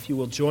If you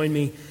will join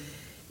me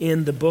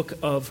in the book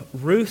of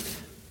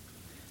Ruth.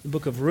 The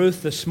book of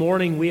Ruth. This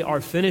morning we are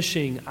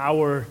finishing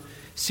our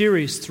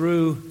series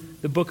through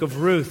the book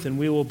of Ruth, and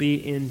we will be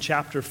in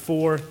chapter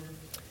 4.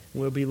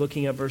 We'll be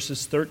looking at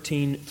verses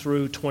 13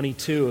 through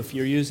 22. If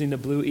you're using the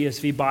blue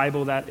ESV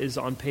Bible, that is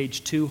on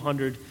page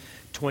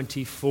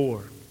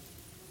 224.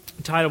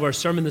 The title of our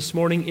sermon this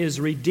morning is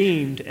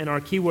Redeemed, and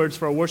our key words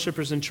for our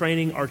worshipers in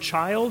training are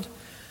child,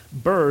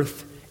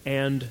 birth,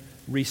 and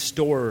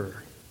restorer.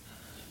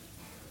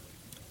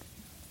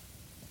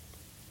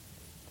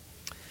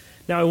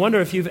 Now, I wonder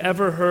if you've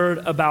ever heard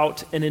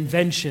about an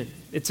invention.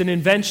 It's an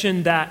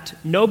invention that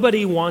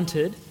nobody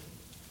wanted,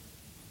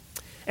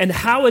 and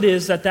how it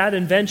is that that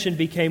invention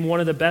became one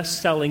of the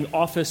best-selling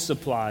office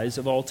supplies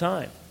of all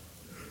time.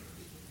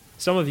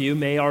 Some of you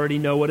may already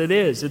know what it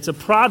is. It's a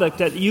product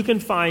that you can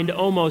find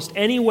almost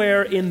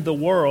anywhere in the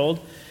world,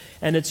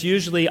 and it's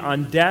usually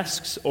on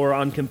desks or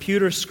on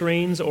computer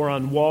screens or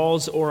on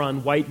walls or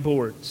on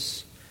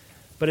whiteboards.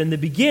 But in the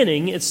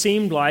beginning, it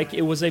seemed like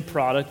it was a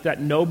product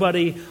that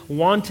nobody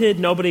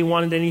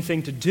wanted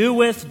anything to do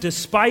with,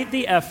 despite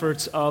the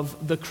efforts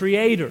of the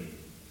creator.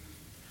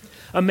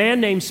 A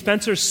man named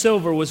Spencer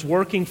Silver was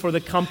working for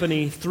the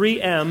company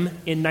 3M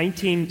in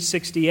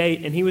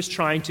 1968, and he was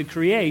trying to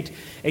create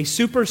a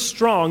super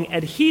strong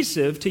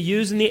adhesive to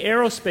use in the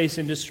aerospace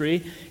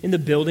industry in the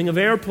building of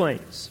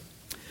airplanes.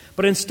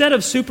 But instead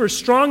of super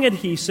strong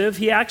adhesive,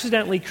 he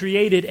accidentally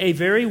created a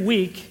very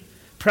weak,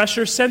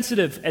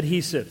 pressure-sensitive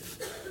adhesive.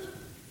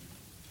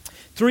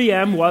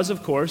 3M was,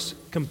 of course,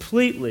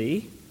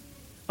 completely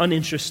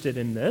uninterested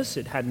in this.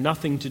 It had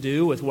nothing to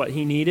do with what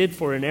he needed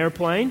for an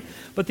airplane.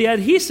 But the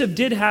adhesive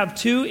did have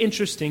two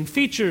interesting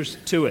features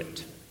to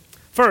it.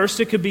 First,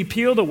 it could be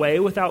peeled away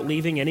without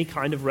leaving any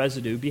kind of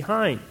residue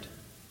behind.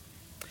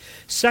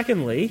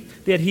 Secondly,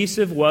 the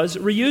adhesive was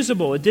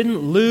reusable. It didn't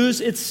lose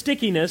its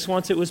stickiness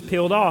once it was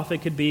peeled off.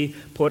 It could be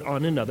put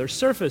on another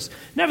surface.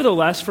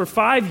 Nevertheless, for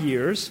 5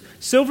 years,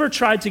 Silver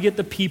tried to get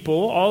the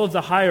people, all of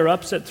the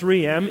higher-ups at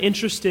 3M,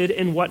 interested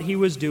in what he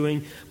was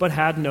doing, but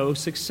had no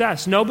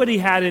success. Nobody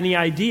had any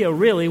idea,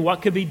 really,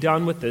 what could be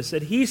done with this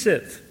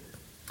adhesive.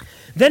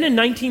 Then in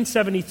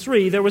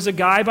 1973, there was a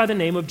guy by the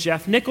name of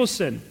Jeff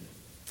Nicholson.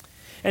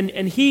 And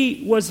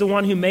he was the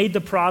one who made the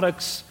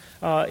products.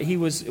 He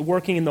was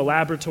working in the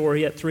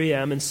laboratory at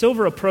 3M, and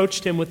Silver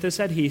approached him with this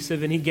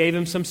adhesive, and he gave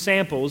him some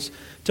samples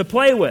to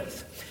play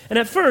with. And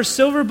at first,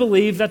 Silver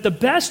believed that the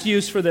best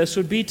use for this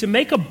would be to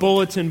make a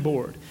bulletin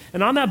board.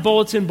 And on that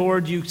bulletin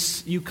board,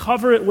 you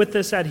cover it with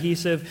this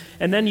adhesive,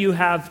 and then you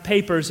have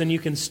papers, and you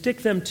can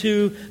stick them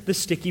to the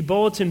sticky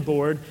bulletin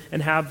board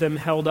and have them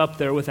held up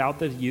there without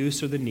the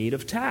use or the need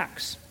of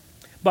tacks.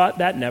 But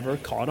that never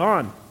caught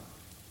on.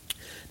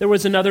 There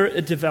was another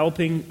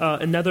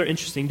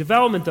interesting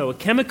development, though. A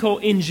chemical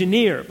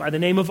engineer by the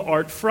name of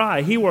Art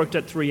Fry. He worked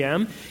at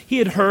 3M. He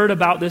had heard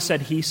about this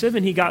adhesive,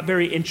 and he got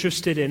very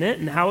interested in it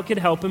and how it could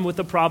help him with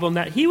the problem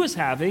that he was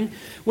having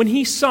when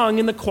he sung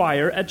in the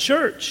choir at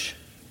church.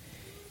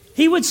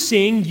 He would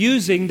sing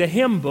using the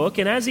hymn book,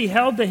 and as he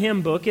held the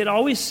hymn book, it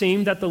always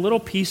seemed that the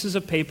little pieces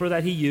of paper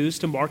that he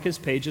used to mark his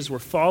pages were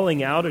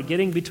falling out or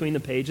getting between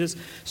the pages,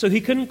 so he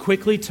couldn't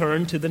quickly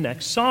turn to the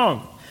next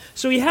song.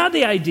 So he had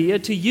the idea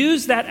to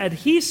use that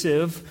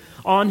adhesive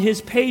on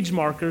his page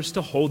markers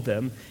to hold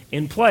them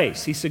in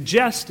place. He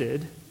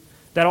suggested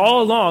that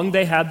all along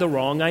they had the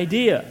wrong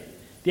idea.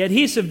 The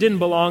adhesive didn't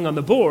belong on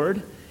the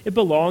board, it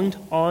belonged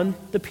on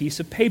the piece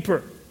of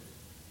paper.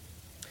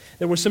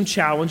 There were some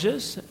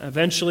challenges.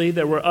 Eventually,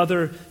 there were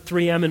other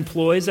 3M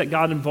employees that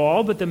got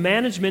involved, but the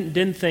management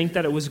didn't think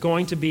that it was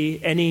going to be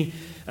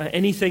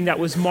anything that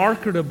was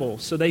marketable,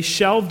 so they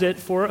shelved it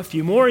for a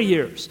few more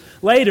years.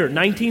 Later,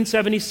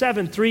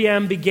 1977,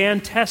 3M began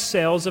test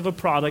sales of a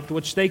product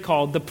which they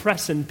called the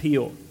Press and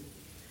Peel.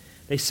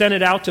 They sent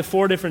it out to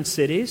 4 different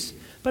cities,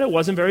 but it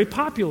wasn't very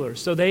popular,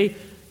 so they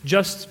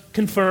just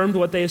confirmed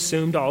what they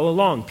assumed all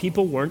along.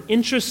 People weren't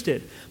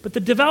interested. But the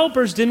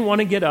developers didn't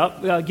want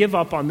to give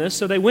up on this,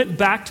 so they went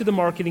back to the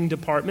marketing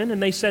department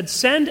and they said,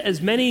 send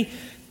as many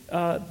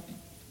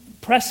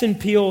press and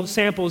peel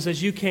samples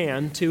as you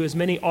can to as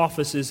many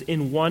offices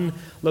in one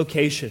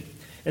location.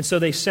 And so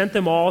they sent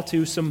them all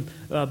to some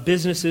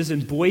businesses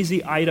in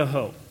Boise,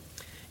 Idaho.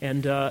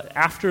 And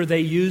after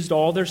they used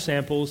all their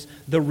samples,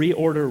 the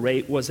reorder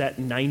rate was at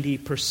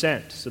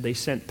 90%. So they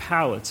sent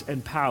pallets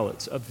and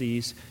pallets of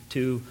these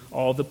to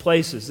all the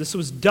places. This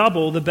was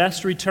double the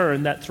best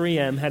return that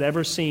 3M had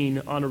ever seen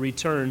on a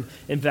return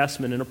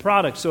investment in a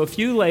product. So a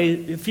few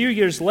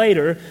years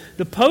later,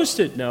 the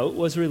Post-it note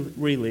was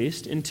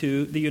released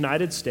into the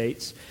United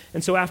States.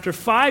 And so after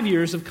 5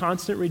 years of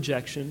constant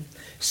rejection,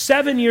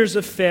 7 years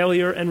of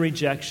failure and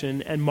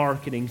rejection and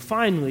marketing,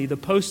 finally the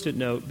Post-it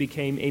note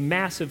became a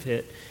massive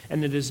hit,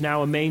 and it is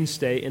now a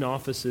mainstay in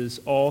offices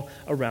all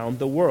around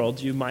the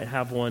world. You might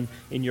have one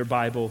in your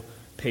Bible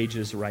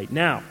pages right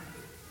now.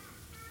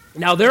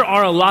 Now, there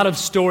are a lot of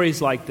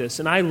stories like this,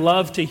 and I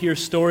love to hear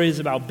stories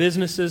about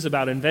businesses,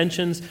 about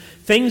inventions,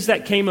 things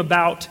that came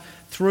about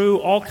through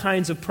all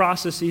kinds of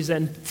processes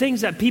and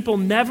things that people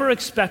never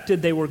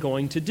expected they were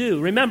going to do.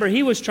 Remember,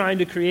 he was trying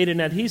to create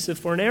an adhesive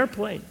for an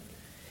airplane.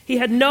 He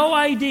had no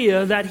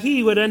idea that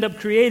he would end up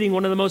creating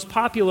one of the most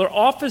popular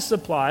office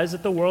supplies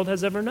that the world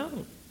has ever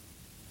known.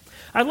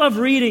 I love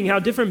reading how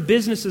different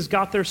businesses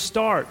got their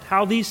start,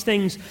 how these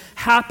things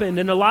happened,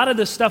 and a lot of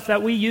the stuff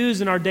that we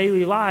use in our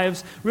daily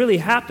lives really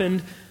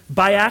happened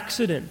by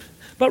accident.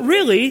 But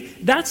really,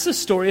 that's the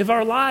story of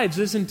our lives,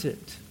 isn't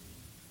it?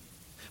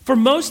 For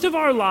most of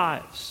our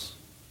lives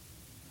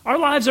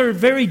are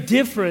very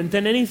different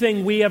than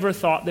anything we ever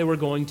thought they were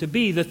going to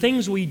be. The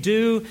things we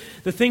do,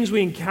 the things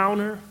we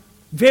encounter,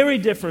 very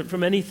different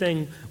from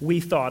anything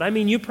we thought. I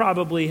mean, you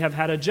probably have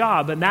had a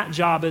job, and that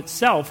job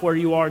itself, where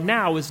you are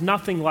now, is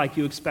nothing like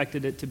you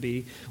expected it to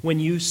be when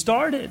you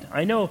started.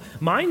 I know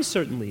mine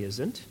certainly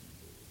isn't.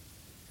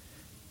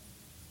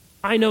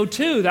 I know,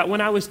 too, that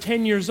when I was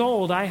 10 years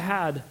old, I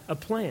had a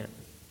plan.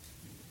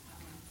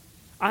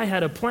 I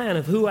had a plan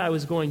of who I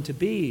was going to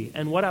be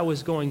and what I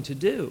was going to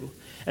do.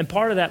 And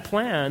part of that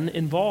plan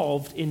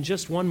involved, in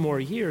just one more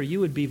year, you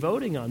would be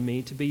voting on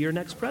me to be your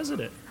next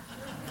president.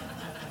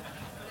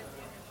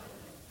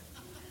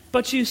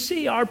 But you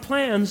see, our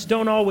plans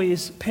don't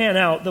always pan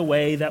out the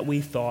way that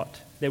we thought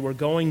they were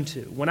going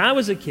to. When I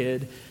was a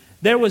kid,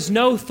 there was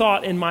no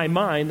thought in my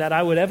mind that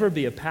I would ever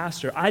be a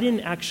pastor. I didn't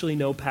actually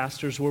know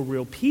pastors were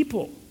real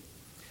people.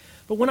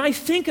 But when I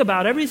think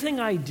about everything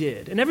I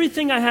did and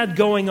everything I had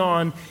going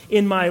on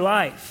in my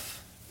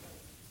life,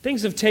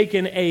 things have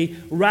taken a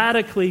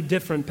radically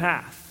different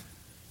path.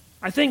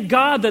 I thank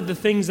God that the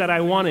things that I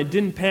wanted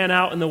didn't pan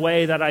out in the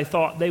way that I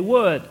thought they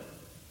would.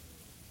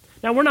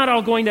 Now, we're not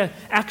all going to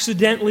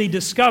accidentally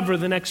discover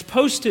the next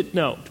Post-it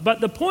note,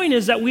 but the point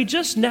is that we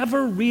just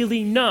never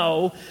really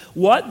know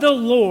what the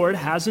Lord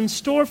has in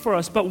store for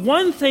us. But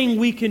one thing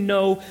we can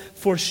know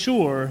for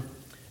sure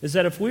is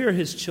that if we are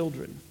His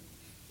children,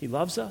 He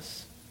loves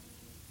us.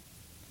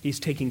 He's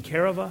taking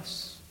care of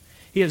us.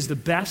 He has the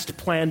best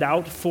planned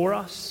out for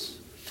us.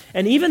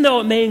 And even though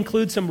it may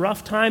include some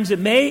rough times, it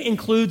may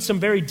include some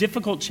very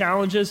difficult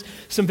challenges,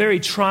 some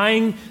very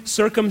trying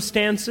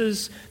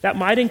circumstances, that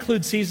might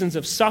include seasons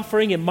of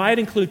suffering, it might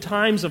include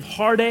times of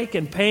heartache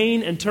and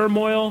pain and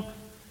turmoil,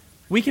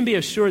 we can be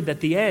assured that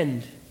the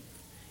end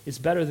is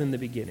better than the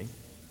beginning.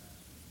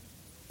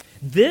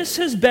 This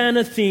has been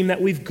a theme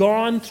that we've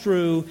gone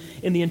through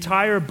in the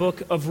entire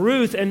book of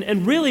Ruth,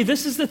 and really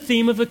this is the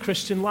theme of the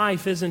Christian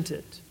life, isn't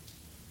it?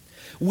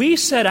 We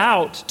set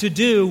out to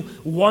do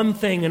one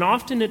thing, and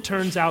often it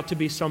turns out to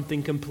be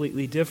something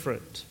completely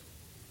different.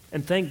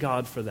 And thank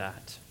God for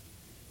that.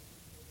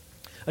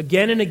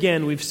 Again and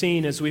again we've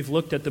seen, as we've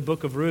looked at the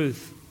book of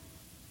Ruth,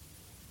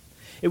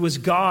 it was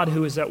God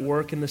who was at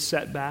work in the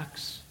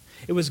setbacks.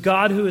 It was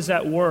God who was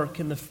at work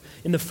in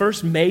the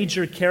first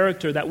major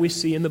character that we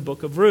see in the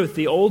book of Ruth,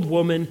 the old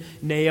woman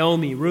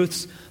Naomi,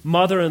 Ruth's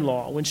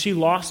mother-in-law, when she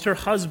lost her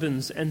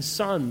husbands and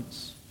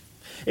sons.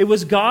 It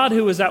was God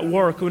who was at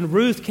work when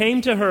Ruth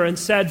came to her and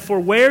said, "For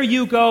where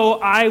you go,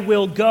 I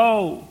will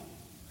go.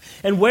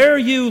 And where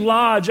you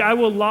lodge, I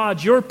will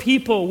lodge. Your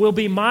people will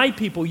be my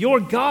people.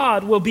 Your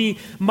God will be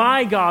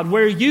my God.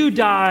 Where you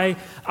die,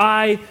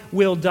 I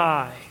will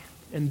die.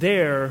 And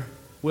there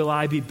will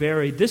I be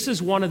buried." This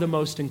is one of the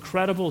most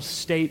incredible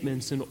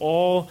statements in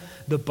all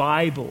the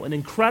Bible. An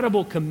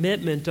incredible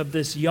commitment of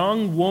this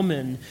young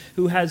woman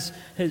who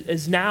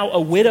is now a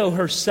widow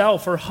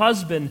herself. Her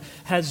husband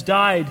has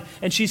died,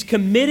 and she's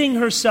committing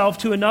herself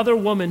to another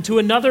woman, to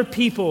another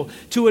people,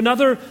 to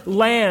another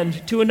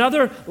land, to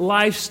another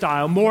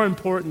lifestyle, more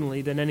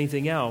importantly than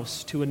anything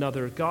else, to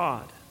another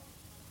God.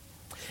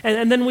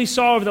 And then we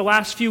saw over the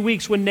last few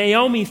weeks when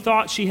Naomi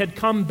thought she had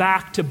come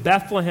back to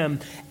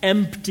Bethlehem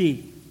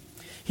empty,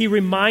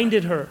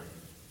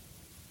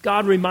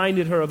 God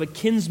reminded her of a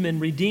kinsman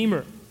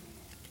redeemer.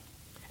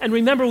 And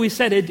remember, we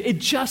said it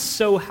just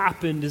so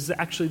happened, is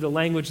actually the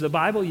language the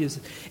Bible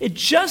uses. It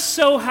just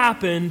so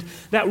happened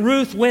that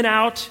Ruth went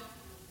out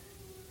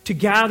to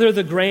gather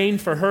the grain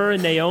for her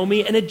and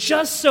Naomi, and it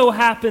just so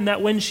happened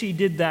that when she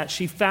did that,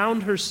 she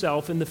found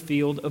herself in the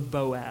field of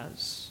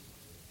Boaz,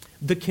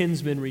 the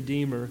kinsman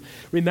redeemer.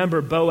 Remember,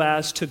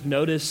 Boaz took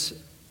notice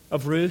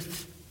of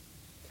Ruth.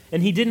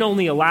 And he didn't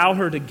only allow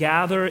her to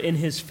gather in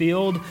his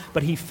field,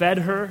 but he fed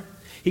her.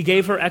 He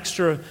gave her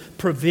extra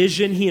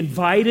provision. He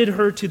invited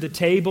her to the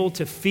table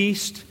to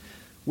feast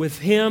with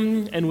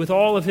him and with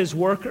all of his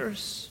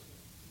workers.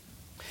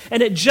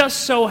 And it just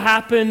so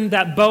happened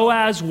that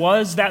Boaz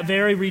was that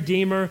very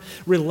redeemer,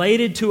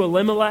 related to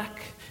Elimelech,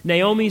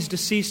 Naomi's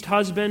deceased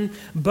husband.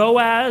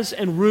 Boaz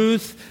and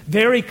Ruth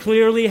very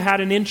clearly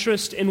had an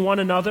interest in one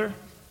another.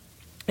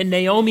 And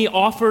Naomi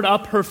offered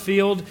up her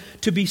field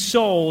to be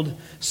sold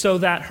so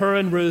that her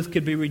and Ruth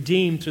could be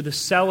redeemed through the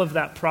sale of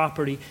that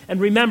property. And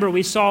remember,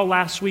 we saw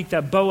last week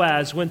that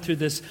Boaz went through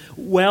this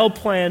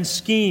well-planned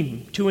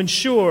scheme to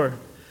ensure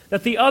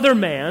that the other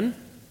man,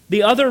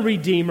 the other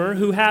redeemer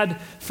who had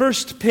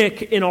first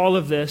pick in all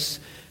of this,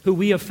 who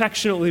we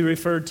affectionately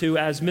referred to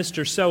as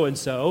Mr.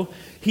 So-and-so,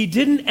 he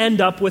didn't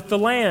end up with the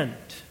land.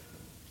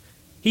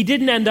 He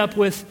didn't end up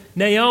with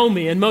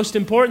Naomi, and most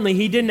importantly,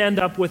 he didn't end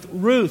up with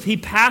Ruth. He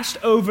passed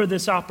over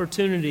this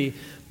opportunity,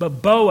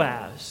 but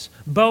Boaz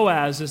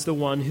is the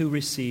one who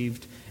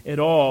received it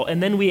all.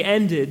 And then we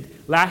ended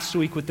last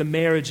week with the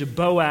marriage of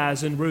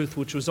Boaz and Ruth,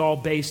 which was all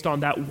based on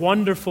that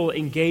wonderful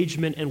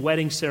engagement and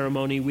wedding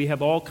ceremony we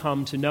have all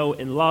come to know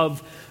and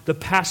love, the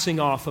passing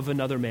off of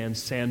another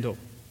man's sandal.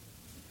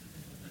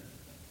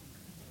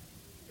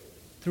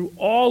 Through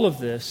all of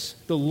this,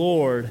 the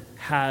Lord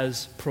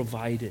has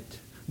provided.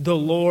 The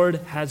Lord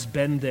has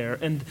been there.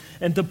 And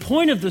the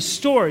point of the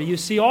story, you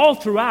see all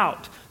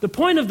throughout, the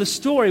point of the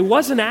story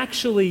wasn't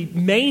actually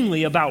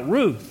mainly about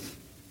Ruth.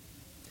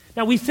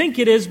 Now we think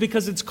it is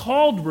because it's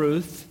called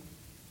Ruth,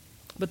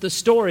 but the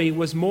story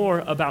was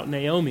more about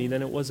Naomi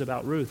than it was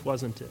about Ruth,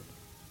 wasn't it?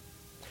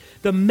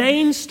 The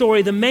main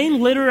story, the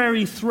main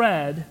literary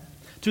thread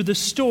through the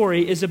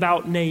story is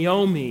about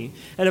Naomi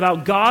and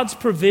about God's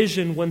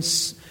provision when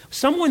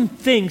someone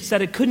thinks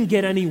that it couldn't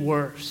get any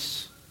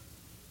worse.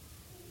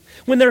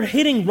 When they're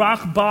hitting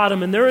rock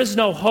bottom and there is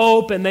no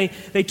hope and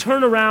they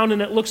turn around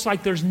and it looks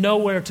like there's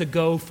nowhere to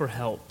go for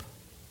help.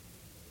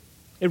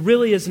 It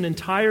really is an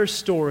entire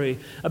story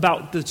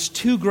about those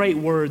two great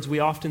words we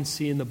often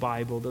see in the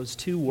Bible, those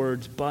two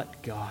words,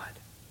 but God.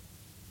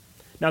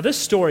 Now this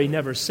story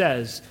never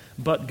says,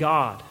 but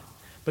God.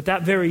 But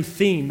that very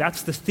theme,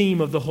 that's the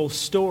theme of the whole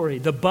story,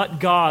 the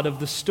but God of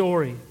the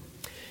story.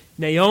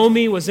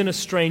 Naomi was in a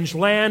strange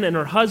land and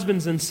her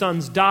husbands and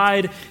sons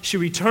died. She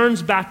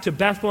returns back to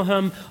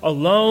Bethlehem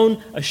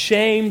alone,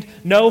 ashamed,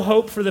 no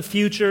hope for the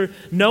future,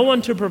 no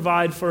one to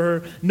provide for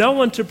her, no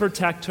one to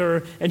protect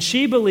her, and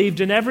she believed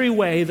in every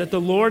way that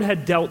the Lord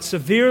had dealt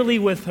severely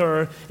with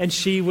her and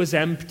she was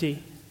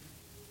empty.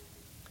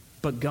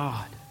 But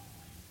God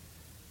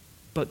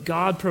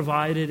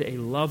provided a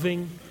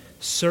loving,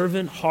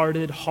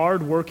 servant-hearted,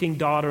 hard-working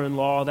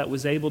daughter-in-law that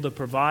was able to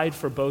provide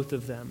for both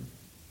of them.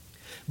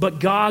 But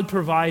God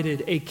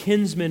provided a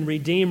kinsman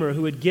redeemer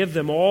who would give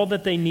them all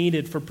that they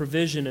needed for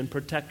provision and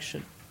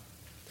protection.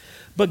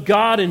 But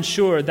God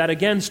ensured that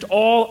against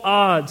all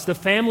odds, the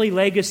family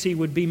legacy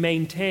would be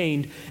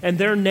maintained and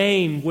their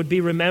name would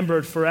be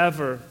remembered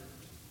forever.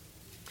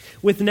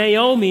 With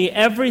Naomi,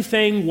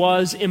 everything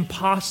was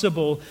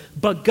impossible,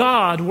 but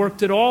God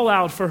worked it all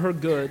out for her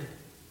good.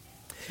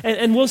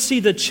 And we'll see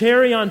the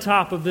cherry on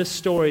top of this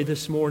story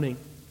this morning.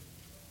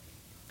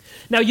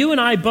 Now, you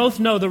and I both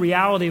know the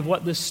reality of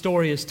what this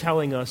story is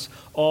telling us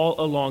all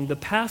along. The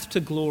path to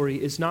glory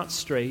is not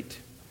straight,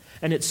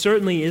 and it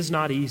certainly is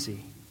not easy.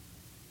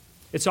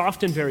 It's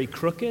often very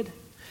crooked.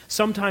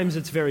 Sometimes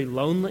it's very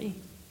lonely.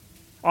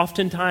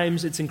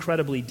 Oftentimes it's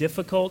incredibly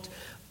difficult,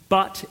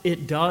 but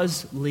it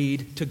does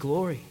lead to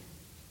glory.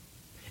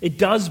 It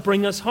does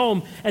bring us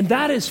home, and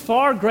that is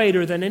far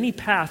greater than any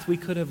path we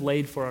could have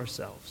laid for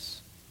ourselves.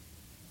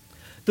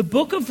 The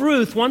book of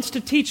Ruth wants to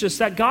teach us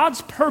that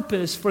God's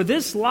purpose for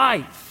this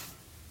life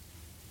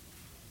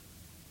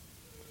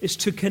is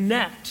to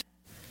connect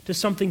to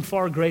something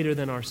far greater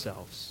than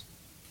ourselves.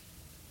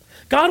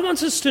 God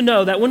wants us to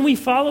know that when we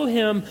follow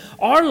Him,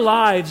 our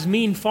lives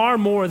mean far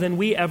more than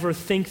we ever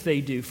think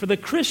they do. For the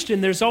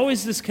Christian, there's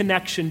always this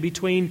connection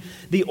between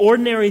the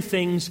ordinary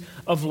things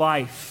of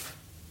life.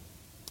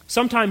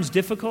 Sometimes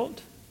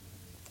difficult,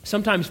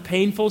 sometimes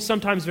painful,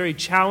 sometimes very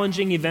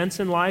challenging events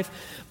in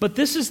life. But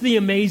this is the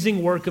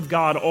amazing work of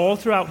God all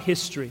throughout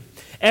history.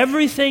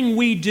 Everything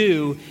we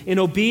do in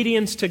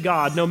obedience to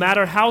God, no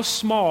matter how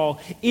small,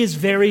 is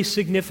very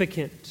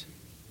significant.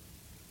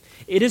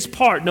 It is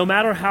part, no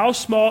matter how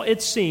small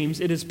it seems,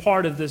 it is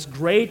part of this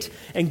great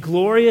and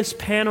glorious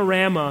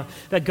panorama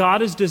that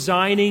God is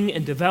designing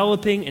and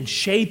developing and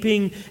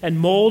shaping and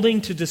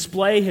molding to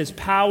display His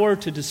power,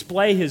 to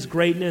display His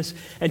greatness,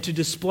 and to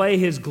display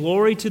His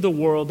glory to the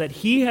world that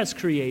He has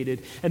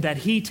created and that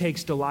He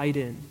takes delight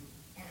in.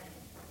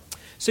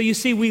 So you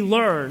see, we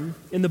learn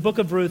in the book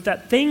of Ruth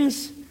that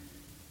things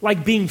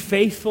like being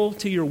faithful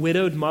to your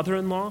widowed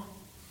mother-in-law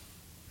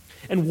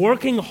and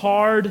working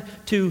hard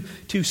to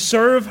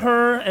serve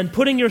her and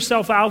putting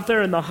yourself out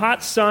there in the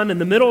hot sun in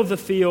the middle of the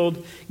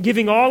field,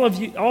 giving all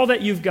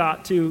that you've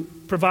got to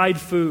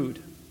provide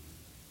food,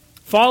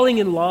 falling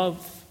in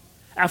love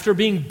after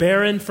being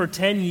barren for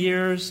 10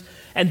 years,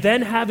 and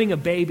then having a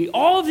baby.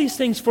 All of these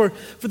things for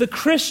the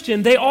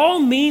Christian, they all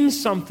mean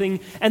something,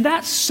 and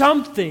that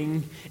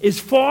something is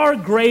far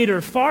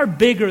greater, far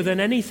bigger than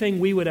anything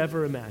we would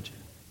ever imagine.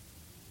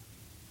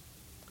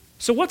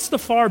 So what's the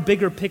far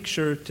bigger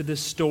picture to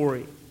this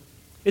story?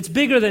 It's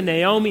bigger than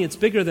Naomi, it's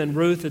bigger than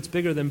Ruth, it's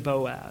bigger than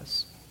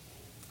Boaz.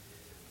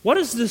 What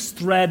is this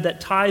thread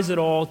that ties it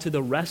all to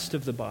the rest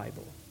of the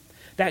Bible?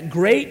 That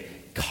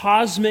great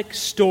cosmic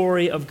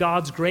story of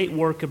God's great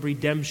work of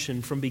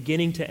redemption from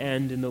beginning to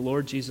end in the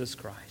Lord Jesus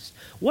Christ.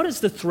 What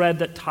is the thread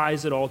that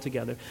ties it all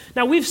together?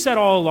 Now, we've said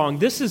all along,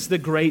 this is the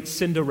great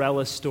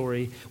Cinderella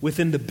story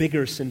within the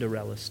bigger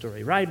Cinderella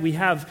story, right? We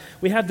have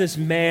this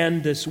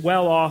man, this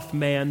well-off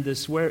man,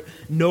 this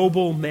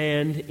noble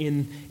man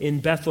in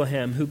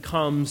Bethlehem who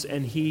comes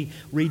and he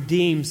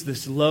redeems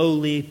this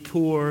lowly,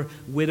 poor,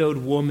 widowed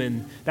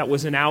woman that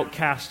was an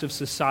outcast of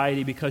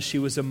society because she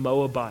was a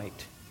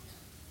Moabite.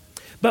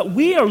 But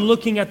we are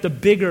looking at the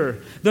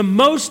bigger, the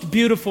most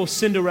beautiful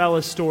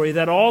Cinderella story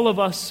that all of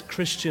us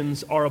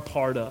Christians are a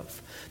part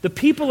of. The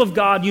people of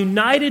God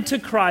united to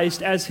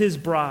Christ as His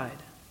bride.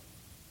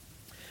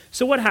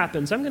 So what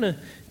happens? I'm going to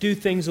do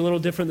things a little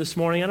different this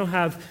morning. I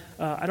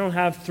don't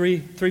have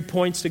three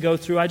points to go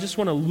through. I just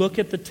want to look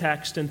at the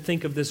text and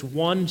think of this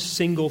one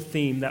single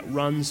theme that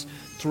runs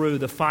through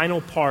the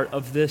final part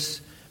of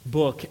this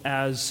book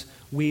as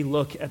we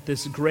look at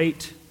this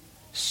great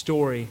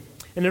story.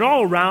 And it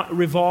all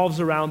revolves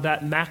around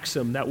that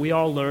maxim that we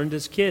all learned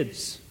as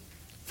kids.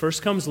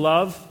 First comes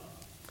love,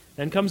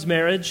 then comes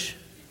marriage,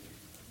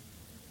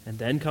 and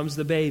then comes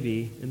the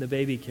baby in the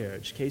baby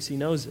carriage. Casey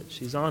knows it.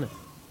 She's on it.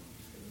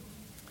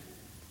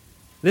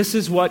 This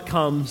is what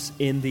comes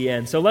in the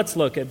end. So let's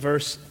look at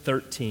verse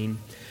 13.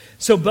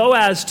 So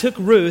Boaz took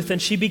Ruth,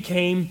 and she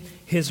became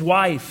his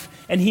wife.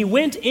 And he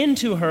went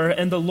into her,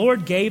 and the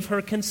Lord gave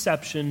her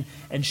conception,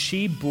 and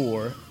she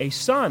bore a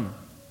son.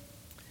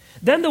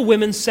 Then the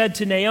women said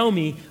to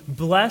Naomi,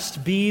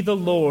 "Blessed be the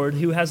Lord,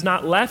 who has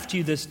not left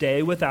you this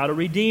day without a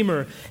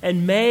redeemer,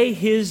 and may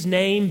his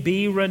name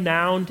be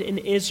renowned in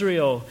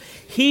Israel.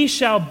 He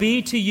shall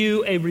be to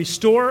you a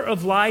restorer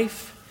of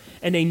life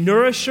and a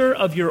nourisher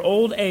of your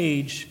old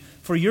age,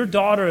 for your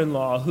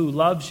daughter-in-law, who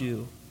loves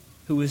you,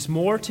 who is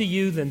more to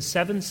you than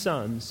 7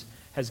 sons,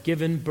 has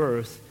given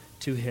birth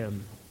to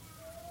him."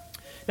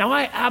 Now,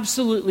 I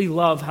absolutely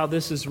love how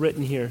this is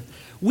written here.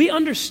 We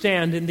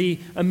understand in the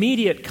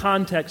immediate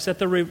context that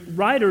the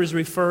writer is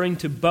referring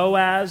to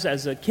Boaz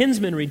as a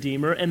kinsman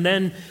redeemer, and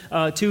then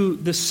to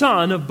the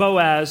son of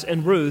Boaz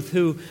and Ruth,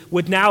 who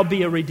would now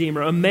be a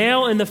redeemer, a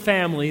male in the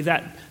family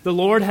that the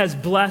Lord has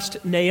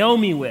blessed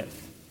Naomi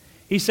with.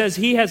 He says,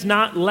 "He has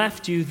not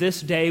left you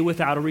this day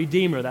without a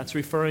redeemer." That's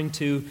referring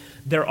to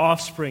their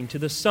offspring, to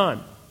the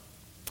son.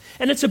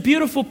 And it's a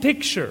beautiful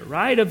picture,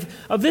 right, of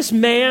this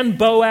man,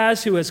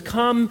 Boaz, who has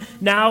come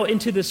now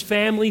into this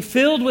family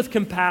filled with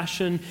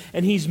compassion,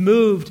 and he's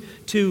moved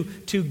to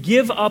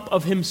give up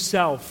of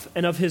himself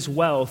and of his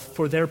wealth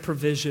for their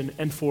provision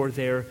and for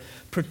their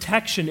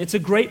protection. It's a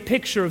great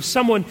picture of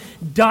someone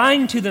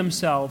dying to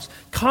themselves,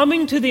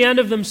 coming to the end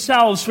of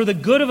themselves for the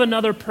good of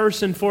another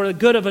person, for the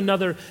good of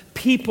another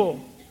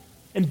people,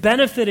 and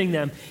benefiting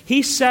them.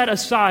 He set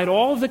aside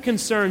all of the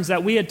concerns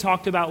that we had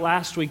talked about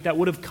last week that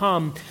would have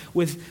come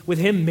with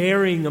him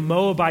marrying a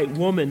Moabite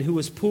woman who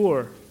was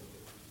poor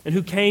and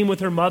who came with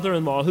her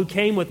mother-in-law, who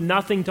came with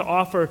nothing to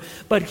offer.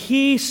 But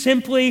he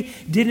simply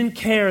didn't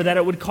care that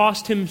it would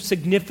cost him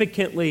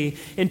significantly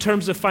in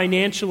terms of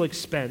financial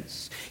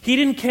expense. He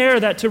didn't care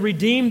that to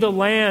redeem the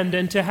land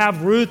and to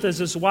have Ruth as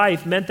his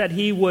wife meant that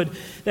he would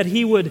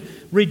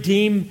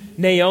redeem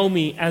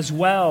Naomi as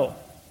well.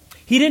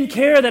 He didn't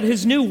care that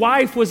his new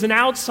wife was an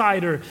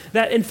outsider,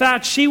 that in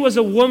fact she was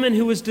a woman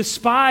who was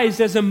despised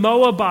as a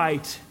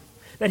Moabite,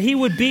 that he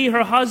would be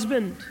her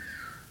husband.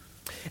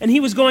 And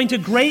he was going to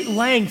great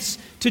lengths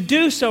to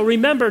do so.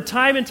 Remember,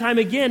 time and time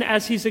again,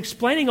 as he's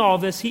explaining all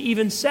this, he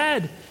even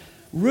said,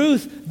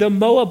 Ruth the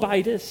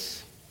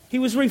Moabitess. He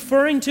was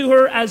referring to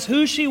her as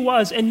who she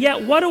was. And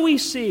yet, what do we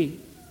see?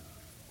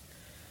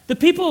 The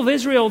people of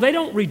Israel, they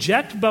don't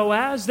reject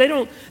Boaz. They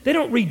don't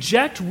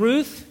reject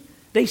Ruth.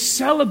 They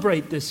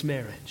celebrate this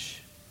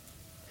marriage.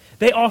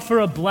 They offer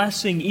a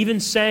blessing, even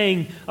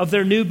saying of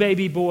their new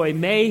baby boy,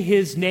 "May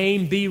his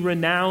name be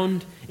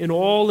renowned in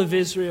all of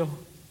Israel."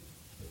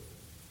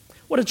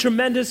 What a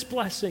tremendous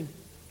blessing.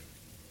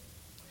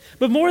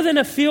 But more than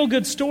a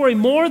feel-good story,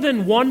 more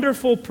than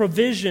wonderful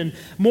provision,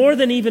 more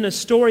than even a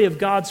story of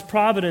God's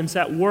providence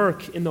at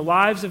work in the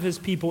lives of his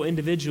people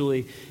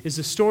individually, is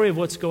the story of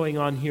what's going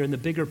on here in the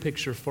bigger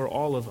picture for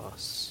all of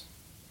us.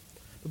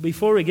 But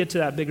before we get to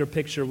that bigger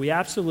picture, we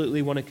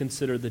absolutely want to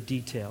consider the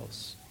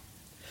details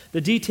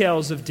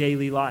of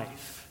daily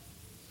life.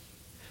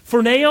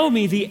 For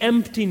Naomi, the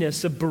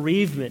emptiness of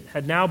bereavement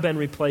had now been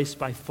replaced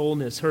by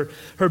fullness. Her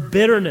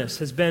bitterness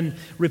has been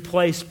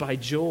replaced by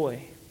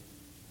joy.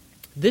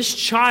 This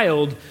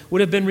child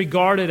would have been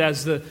regarded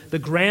as the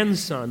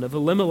grandson of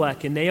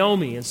Elimelech and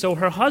Naomi, and so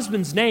her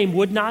husband's name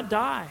would not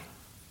die.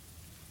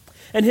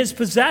 And his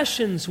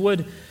possessions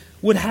would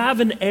have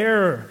an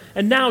heir.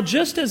 And now,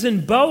 just as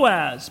in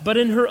Boaz, but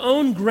in her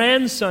own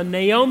grandson,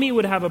 Naomi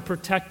would have a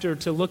protector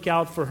to look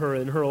out for her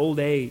in her old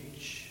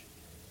age.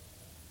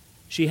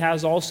 She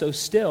has also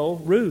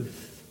still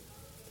Ruth.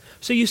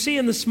 So you see,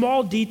 in the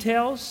small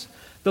details,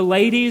 the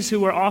ladies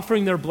who were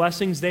offering their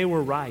blessings, they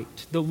were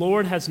right. The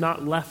Lord has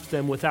not left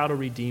them without a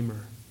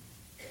redeemer.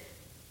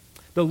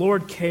 The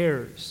Lord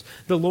cares.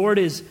 The Lord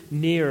is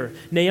near.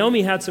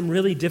 Naomi had some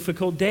really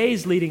difficult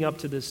days leading up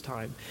to this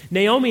time.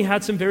 Naomi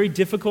had some very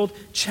difficult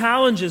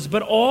challenges,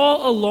 but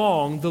all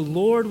along the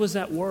Lord was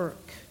at work.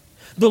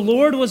 The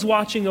Lord was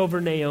watching over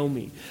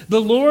Naomi.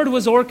 The Lord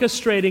was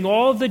orchestrating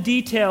all of the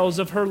details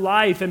of her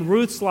life and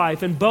Ruth's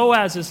life and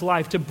Boaz's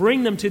life to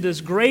bring them to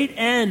this great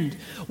end.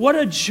 What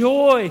a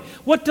joy,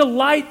 what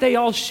delight they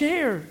all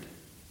shared.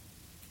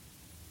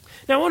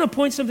 Now I want to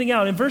point something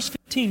out. In verse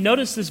 15,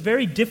 notice this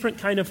very different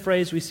kind of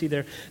phrase we see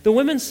there. The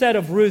women said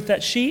of Ruth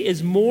that she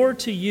is more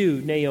to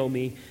you,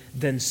 Naomi,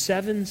 than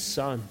 7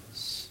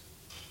 sons.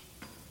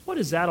 What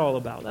is that all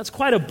about? That's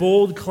quite a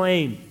bold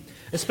claim,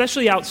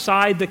 especially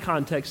outside the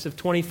context of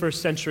 21st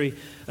century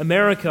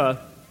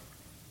America.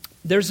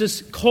 There's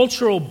this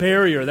cultural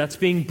barrier that's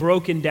being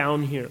broken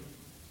down here.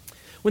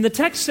 When the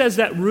text says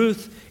that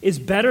Ruth is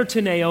better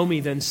to Naomi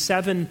than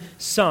 7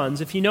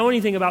 sons, if you know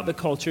anything about the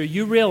culture,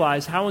 you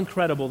realize how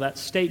incredible that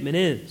statement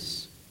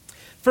is.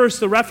 First,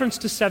 the reference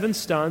to 7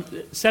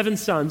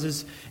 sons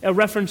is a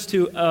reference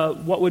to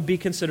what would be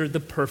considered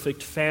the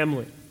perfect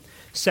family.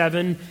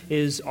 7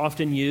 is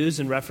often used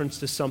in reference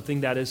to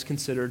something that is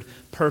considered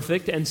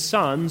perfect, and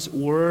sons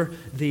were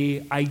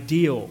the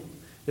ideal.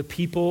 The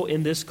people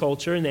in this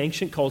culture, in the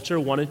ancient culture,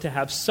 wanted to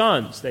have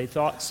sons. They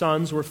thought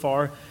sons were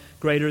far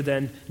greater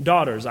than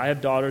daughters. I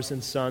have daughters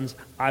and sons.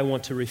 I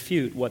want to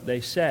refute what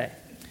they say.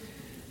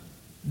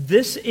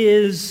 This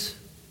is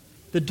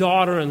the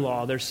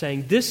daughter-in-law. They're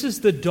saying, this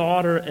is the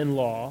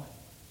daughter-in-law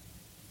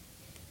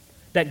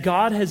that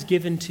God has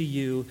given to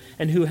you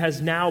and who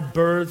has now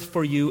birthed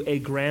for you a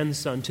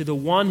grandson, to the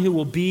one who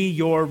will be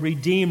your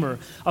Redeemer.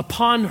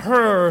 Upon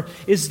her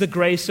is the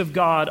grace of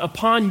God.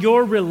 Upon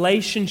your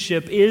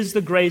relationship is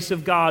the grace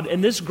of God.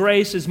 And this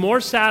grace is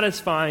more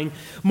satisfying,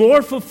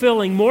 more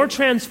fulfilling, more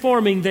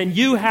transforming than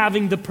you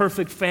having the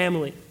perfect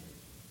family.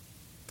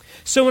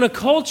 So in a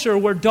culture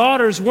where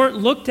daughters weren't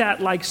looked at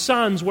like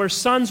sons, where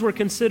sons were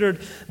considered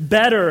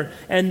better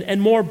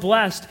and more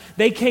blessed,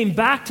 they came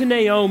back to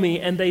Naomi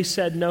and they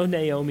said, no,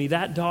 Naomi,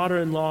 that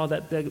daughter-in-law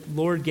that the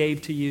Lord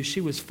gave to you, she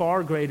was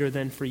far greater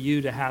than for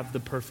you to have the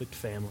perfect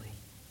family.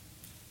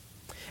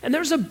 And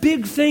there's a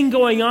big thing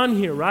going on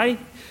here, right?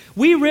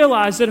 We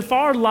realize that if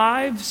our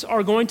lives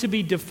are going to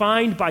be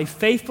defined by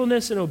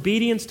faithfulness and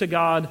obedience to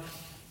God,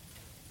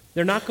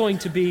 they're not going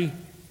to be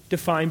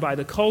defined by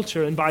the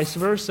culture, and vice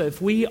versa.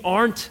 If we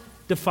aren't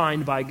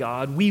defined by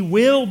God, we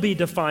will be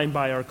defined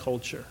by our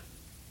culture.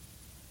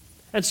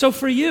 And so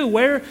for you,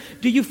 where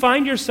do you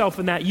find yourself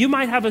in that? You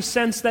might have a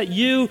sense that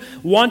you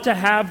want to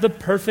have the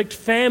perfect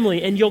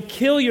family, and you'll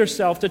kill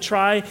yourself to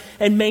try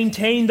and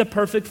maintain the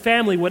perfect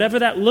family, whatever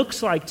that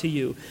looks like to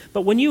you.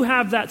 But when you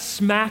have that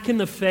smack in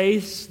the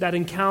face, that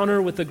encounter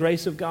with the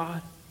grace of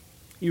God,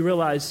 you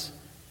realize,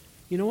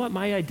 you know what?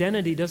 My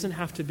identity doesn't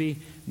have to be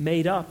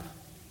made up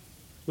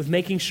with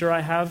making sure I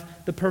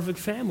have the perfect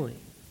family,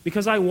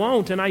 because I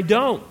won't and I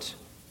don't.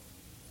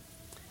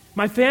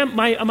 My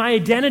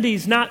identity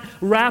is not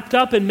wrapped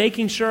up in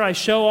making sure I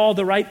show all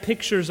the right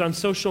pictures on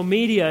social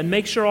media and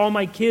make sure all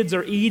my kids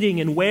are eating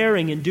and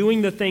wearing and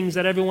doing the things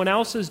that everyone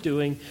else is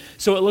doing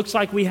so it looks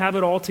like we have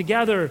it all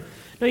together.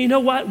 Now, you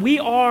know what? We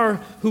are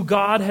who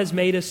God has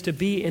made us to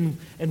be, and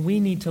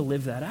we need to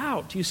live that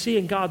out. You see,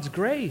 in God's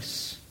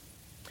grace.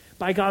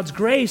 By God's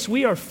grace,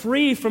 we are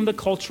free from the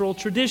cultural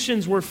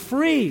traditions. We're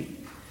free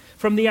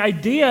from the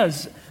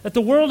ideas that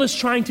the world is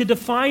trying to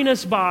define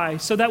us by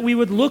so that we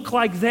would look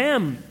like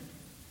them.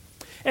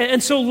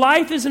 And so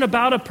life isn't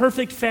about a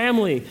perfect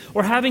family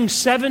or having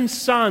 7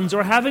 sons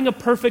or having a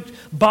perfect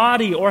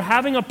body or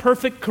having a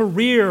perfect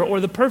career or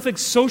the perfect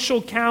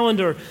social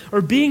calendar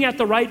or being at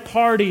the right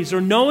parties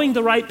or knowing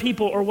the right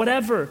people or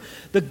whatever.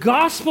 The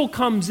gospel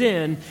comes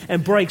in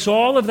and breaks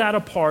all of that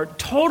apart,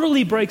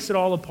 totally breaks it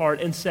all apart,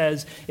 and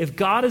says, if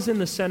God is in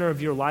the center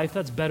of your life,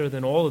 that's better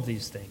than all of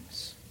these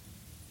things.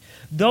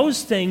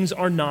 Those things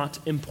are not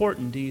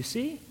important, do you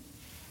see?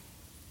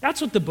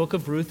 That's what the book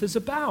of Ruth is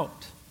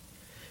about.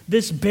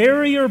 This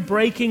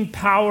barrier-breaking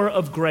power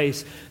of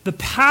grace, the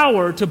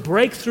power to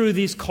break through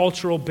these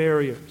cultural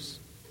barriers.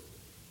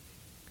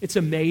 It's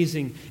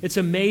amazing. It's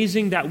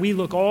amazing that we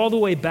look all the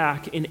way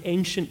back in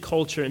ancient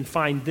culture and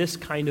find this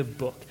kind of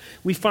book.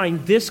 We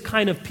find this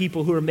kind of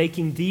people who are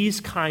making these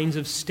kinds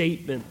of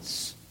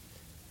statements.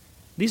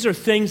 These are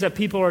things that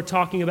people are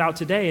talking about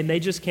today, and they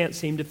just can't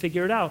seem to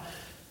figure it out.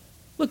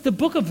 Look, the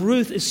book of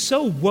Ruth is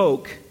so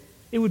woke,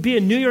 it would be a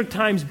New York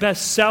Times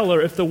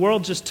bestseller if the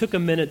world just took a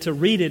minute to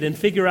read it and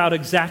figure out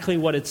exactly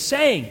what it's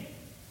saying.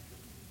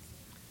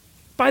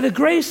 By the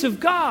grace of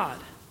God,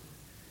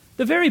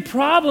 the very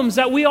problems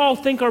that we all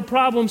think are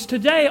problems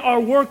today are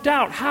worked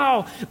out.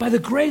 How? By the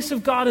grace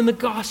of God in the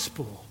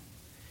gospel,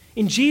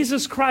 in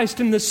Jesus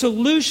Christ, in the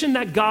solution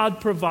that God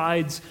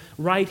provides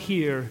right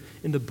here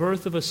in the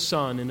birth of a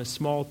son in a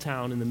small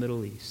town in the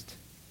Middle East.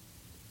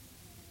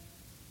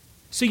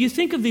 So you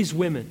think of these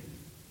women.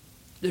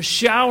 They're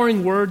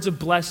showering words of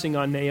blessing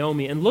on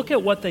Naomi, and look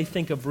at what they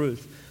think of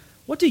Ruth.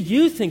 What do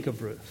you think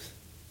of Ruth?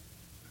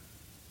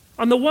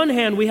 On the one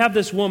hand, we have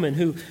this woman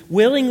who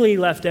willingly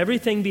left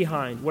everything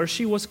behind, where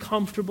she was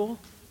comfortable.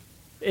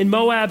 In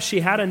Moab,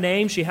 she had a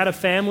name, she had a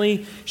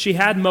family, she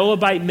had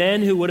Moabite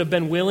men who would have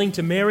been willing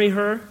to marry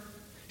her.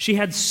 She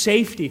had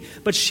safety,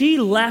 but she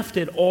left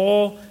it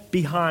all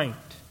behind.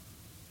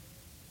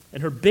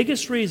 And her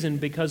biggest reason,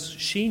 because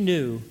she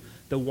knew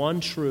the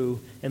one true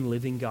and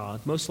living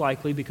God, most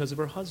likely because of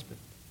her husband.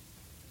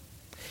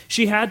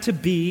 She had to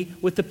be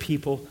with the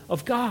people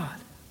of God.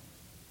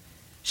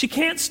 She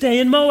can't stay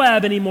in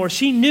Moab anymore.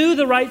 She knew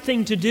the right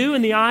thing to do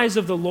in the eyes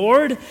of the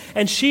Lord,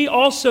 and she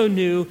also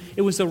knew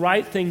it was the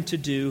right thing to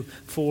do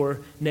for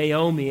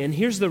Naomi. And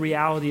here's the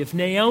reality. If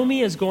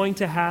Naomi is going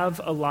to have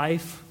a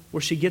life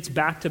where she gets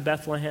back to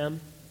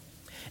Bethlehem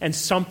and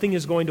something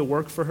is going to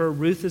work for her,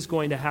 Ruth is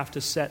going to have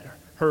to set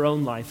her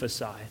own life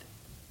aside.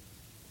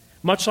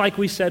 Much like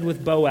we said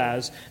with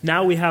Boaz,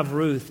 now we have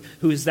Ruth,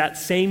 who is that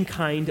same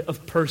kind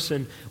of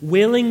person,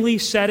 willingly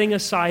setting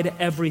aside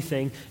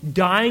everything,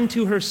 dying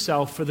to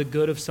herself for the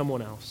good of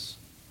someone else.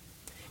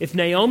 If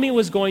Naomi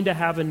was going to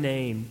have a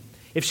name,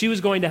 if she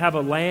was going to have a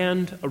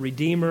land, a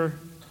redeemer,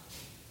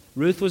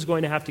 Ruth was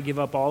going to have to give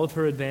up all of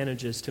her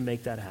advantages to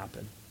make that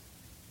happen.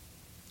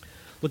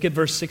 Look at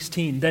verse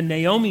 16. Then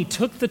Naomi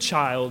took the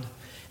child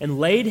and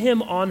laid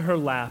him on her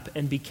lap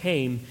and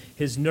became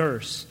his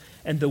nurse.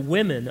 And the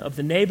women of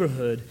the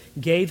neighborhood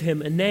gave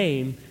him a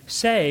name,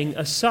 saying,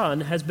 a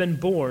son has been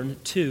born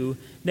to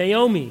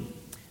Naomi.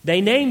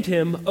 They named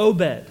him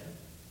Obed.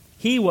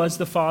 He was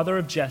the father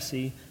of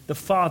Jesse, the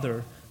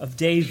father of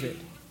David.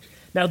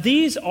 Now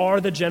these are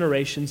the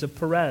generations of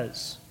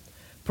Perez.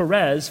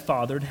 Perez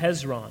fathered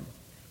Hezron.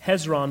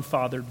 Hezron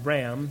fathered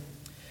Ram.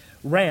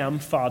 Ram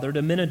fathered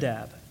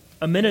Amminadab.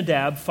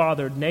 Amminadab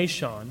fathered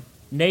Nahshon.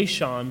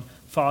 Nahshon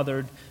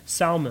fathered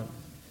Salmon.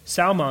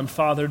 Salmon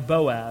fathered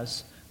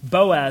Boaz.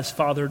 Boaz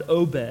fathered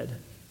Obed.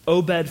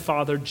 Obed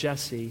fathered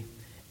Jesse.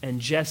 And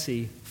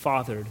Jesse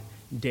fathered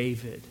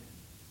David.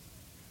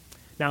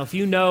 Now, if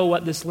you know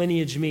what this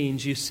lineage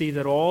means, you see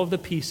that all of the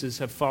pieces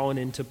have fallen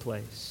into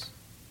place.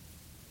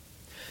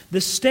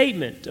 The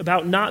statement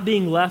about not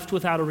being left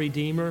without a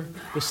redeemer,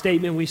 the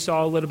statement we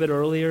saw a little bit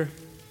earlier,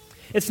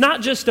 it's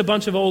not just a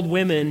bunch of old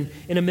women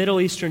in a Middle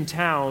Eastern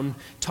town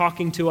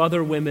talking to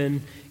other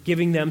women,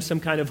 giving them some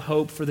kind of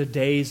hope for the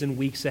days and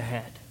weeks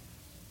ahead.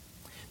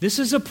 This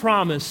is a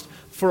promise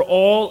for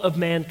all of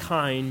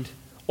mankind,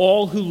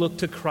 all who look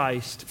to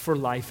Christ for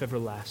life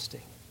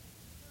everlasting.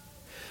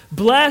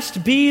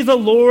 Blessed be the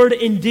Lord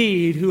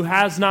indeed, who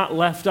has not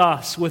left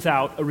us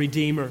without a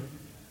Redeemer.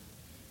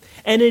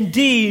 And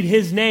indeed,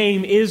 his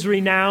name is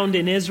renowned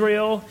in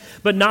Israel,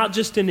 but not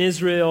just in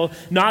Israel,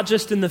 not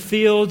just in the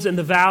fields and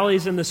the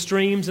valleys and the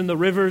streams and the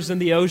rivers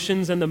and the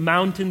oceans and the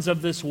mountains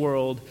of this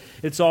world.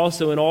 It's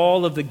also in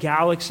all of the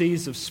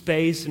galaxies of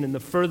space and in the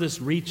furthest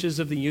reaches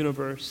of the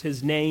universe.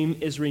 His name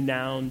is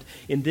renowned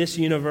in this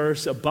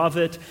universe, above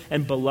it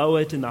and below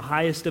it, in the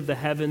highest of the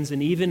heavens,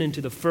 and even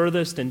into the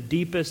furthest and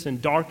deepest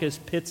and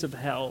darkest pits of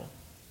hell.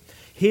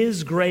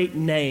 His great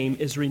name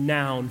is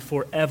renowned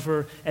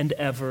forever and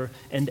ever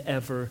and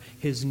ever.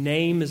 His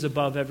name is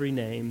above every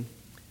name.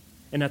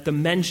 And at the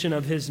mention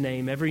of his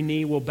name, every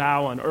knee will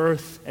bow on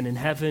earth and in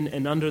heaven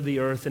and under the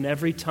earth, and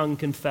every tongue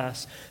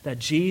confess that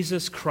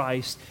Jesus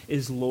Christ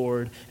is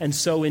Lord. And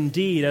so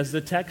indeed, as the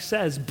text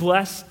says,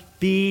 blessed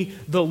be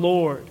the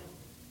Lord.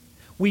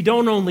 We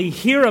don't only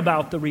hear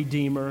about the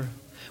Redeemer.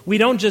 We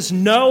don't just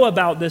know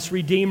about this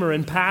Redeemer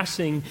in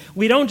passing.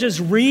 We don't just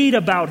read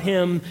about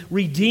him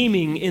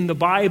redeeming in the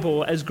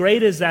Bible, as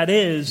great as that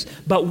is,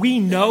 but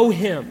we know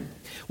him.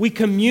 We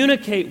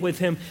communicate with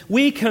him.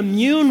 We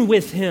commune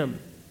with him.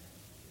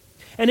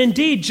 And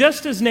indeed,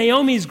 just as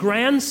Naomi's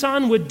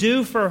grandson would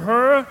do for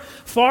her,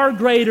 far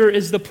greater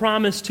is the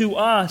promise to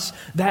us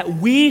that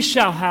we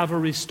shall have a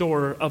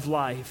restorer of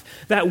life,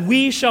 that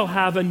we shall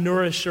have a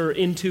nourisher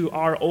into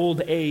our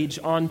old age,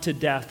 on to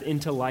death,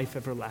 into life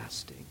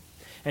everlasting.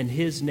 And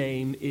his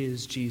name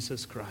is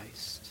Jesus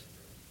Christ.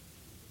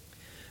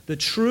 The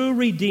true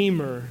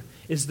Redeemer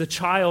is the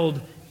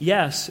child,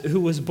 yes, who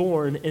was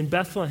born in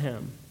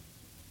Bethlehem,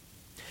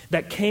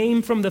 that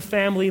came from the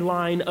family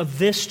line of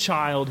this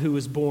child who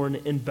was born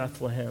in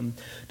Bethlehem.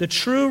 The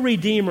true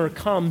Redeemer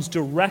comes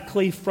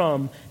directly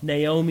from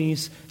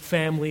Naomi's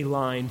family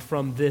line,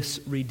 from this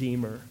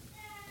Redeemer.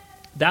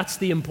 That's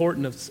the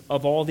importance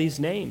of all these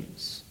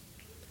names.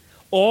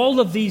 All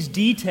of these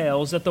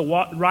details that the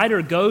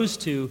writer goes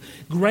to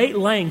great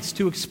lengths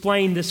to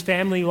explain this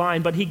family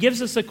line, but he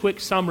gives us a quick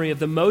summary of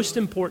the most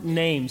important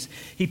names.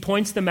 He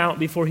points them out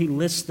before he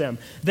lists them.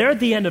 There at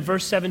the end of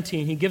verse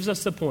 17, he gives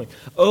us the point.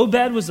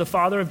 Obed was the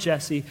father of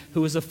Jesse,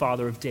 who was the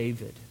father of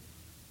David.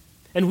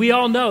 And we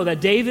all know that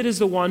David is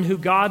the one who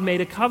God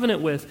made a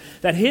covenant with,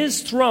 that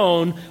his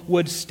throne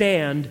would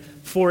stand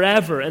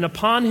forever, and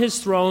upon his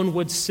throne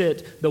would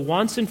sit the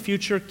once and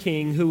future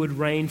king who would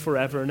reign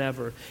forever and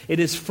ever.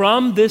 It is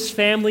from this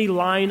family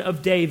line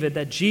of David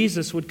that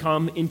Jesus would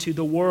come into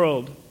the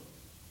world.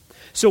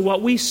 So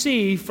what we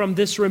see from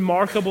this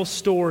remarkable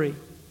story,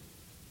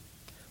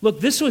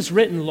 look, this was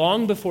written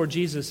long before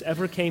Jesus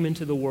ever came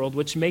into the world,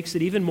 which makes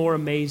it even more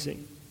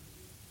amazing.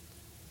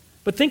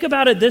 But think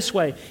about it this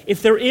way.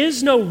 If there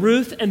is no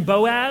Ruth and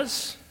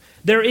Boaz,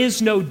 there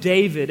is no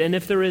David. And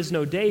if there is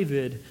no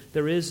David,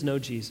 there is no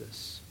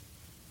Jesus.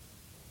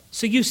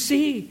 So you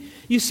see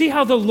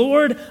how the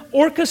Lord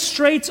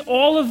orchestrates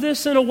all of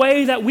this in a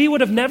way that we would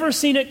have never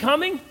seen it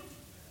coming?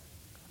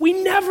 We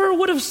never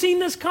would have seen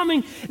this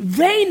coming.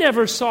 They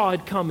never saw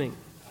it coming.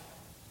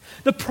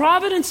 The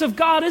providence of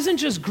God isn't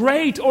just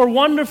great or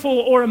wonderful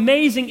or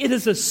amazing. It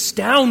is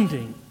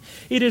astounding.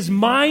 It is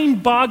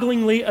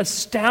mind-bogglingly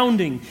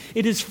astounding.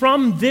 It is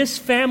from this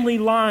family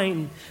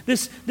line,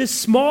 this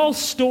small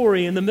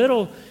story in the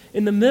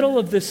middle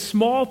of this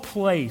small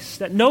place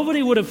that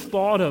nobody would have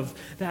thought of,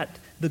 that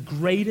the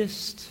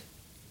greatest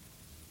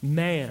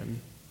man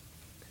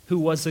who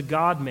was a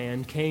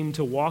God-man came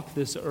to walk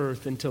this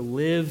earth and to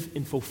live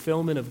in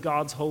fulfillment of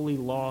God's holy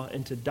law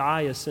and to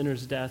die a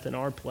sinner's death in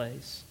our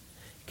place.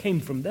 It came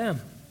from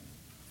them.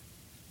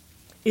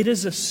 It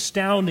is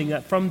astounding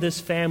that from this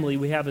family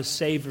we have a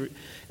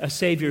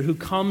Savior who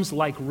comes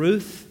like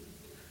Ruth,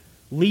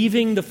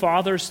 leaving the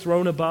Father's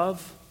throne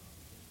above,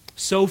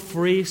 so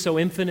free, so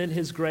infinite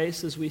His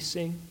grace as we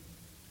sing.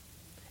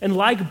 And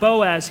like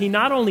Boaz, He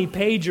not only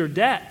paid your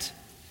debt,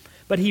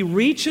 but He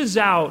reaches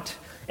out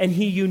and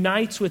He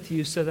unites with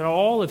you so that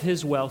all of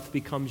His wealth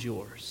becomes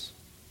yours.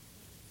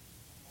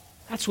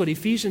 That's what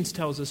Ephesians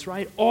tells us,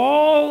 right?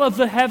 All of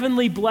the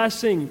heavenly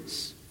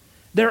blessings,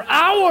 they're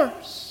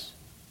ours.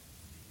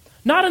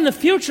 Not in the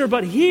future,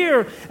 but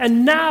here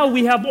and now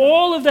we have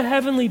all of the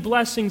heavenly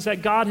blessings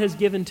that God has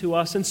given to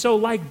us. And so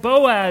like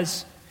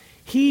Boaz,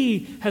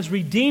 He has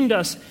redeemed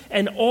us,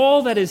 and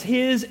all that is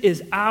His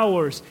is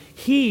ours.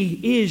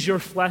 He is your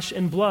flesh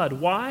and blood.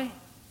 Why?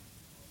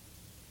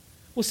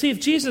 Well, see, if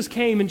Jesus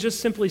came and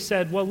just simply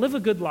said, well, live a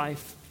good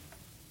life,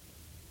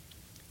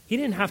 He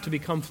didn't have to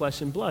become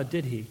flesh and blood,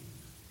 did He?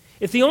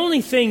 If the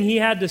only thing He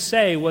had to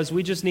say was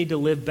we just need to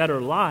live better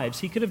lives,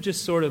 He could have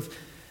just sort of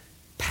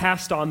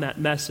passed on that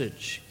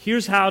message.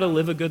 Here's how to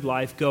live a good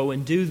life. Go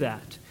and do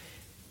that.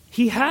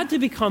 He had to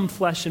become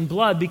flesh and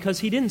blood because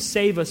He didn't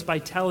save us by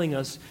telling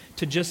us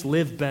to just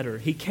live better.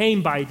 He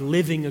came by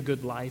living a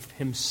good life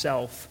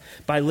Himself,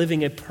 by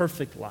living a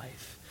perfect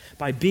life,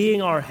 by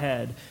being our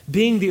head,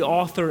 being the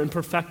author and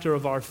perfecter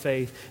of our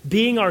faith,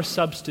 being our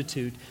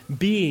substitute,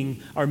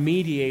 being our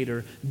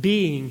mediator,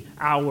 being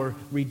our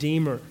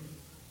Redeemer.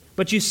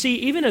 But you see,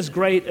 even as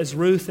great as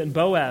Ruth and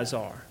Boaz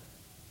are,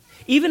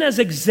 even as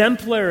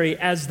exemplary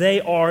as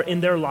they are in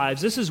their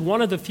lives, this is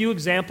one of the few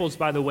examples,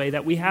 by the way,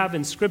 that we have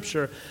in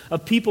Scripture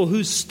of people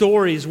whose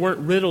stories weren't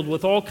riddled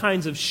with all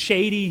kinds of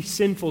shady,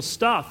 sinful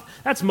stuff.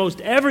 That's most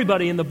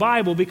everybody in the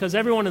Bible because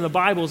everyone in the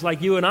Bible is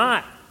like you and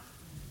I.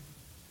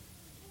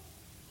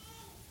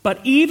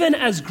 But even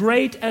as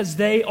great as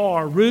they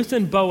are, Ruth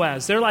and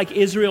Boaz, they're like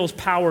Israel's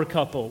power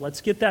couple.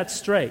 Let's get that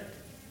straight.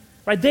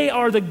 Right? They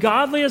are the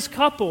godliest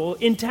couple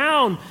in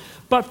town.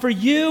 But for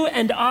you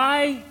and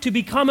I to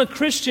become a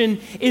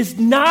Christian is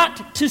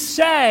not to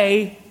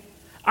say,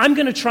 I'm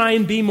going to try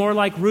and be more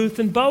like Ruth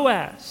and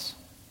Boaz.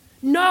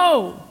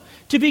 No.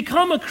 To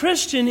become a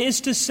Christian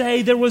is to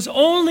say there was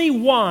only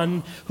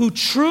one who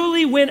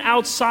truly went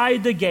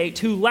outside the gate,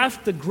 who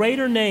left the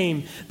greater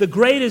name, the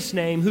greatest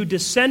name, who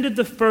descended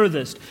the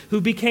furthest,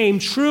 who became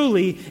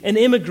truly an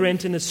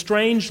immigrant in a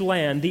strange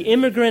land, the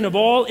immigrant of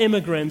all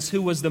immigrants, who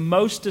was the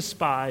most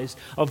despised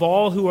of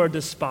all who are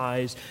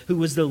despised, who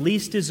was the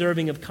least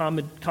deserving of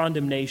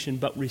condemnation,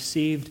 but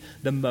received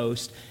the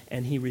most,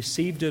 and He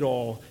received it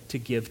all to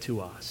give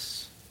to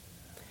us.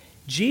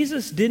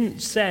 Jesus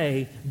didn't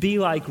say, be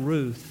like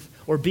Ruth,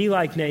 or be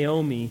like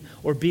Naomi,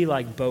 or be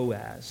like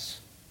Boaz.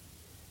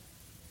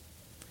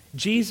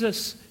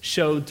 Jesus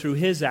showed through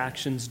His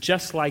actions,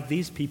 just like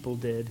these people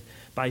did,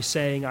 by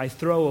saying, I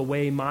throw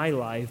away my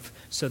life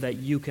so that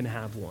you can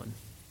have one.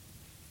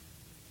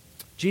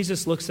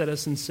 Jesus looks at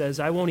us and says,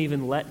 I won't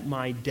even let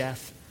my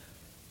death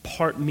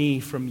part me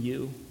from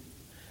you.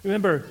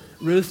 Remember,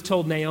 Ruth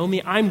told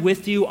Naomi, I'm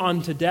with you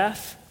unto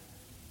death.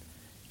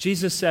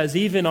 Jesus says,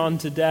 even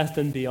unto death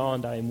and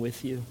beyond, I am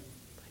with you.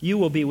 You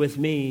will be with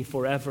me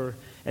forever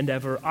and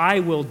ever.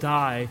 I will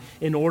die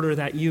in order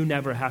that you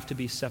never have to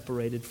be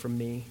separated from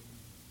me.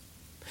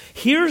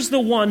 Here's the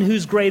one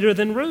who's greater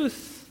than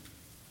Ruth.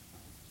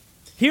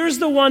 Here's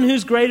the one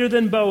who's greater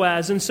than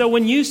Boaz. And so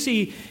when you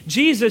see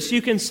Jesus,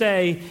 you can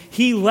say,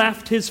 He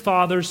left His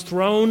Father's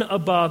throne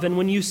above. And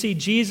when you see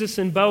Jesus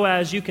and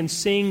Boaz, you can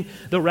sing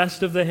the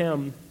rest of the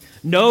hymn.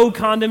 No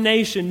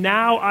condemnation,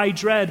 now I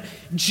dread.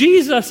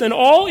 Jesus and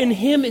all in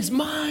Him is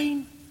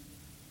mine.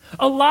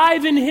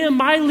 Alive in Him,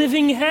 my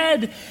living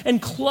head, and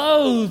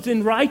clothed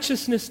in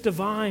righteousness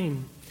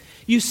divine.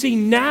 You see,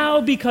 now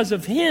because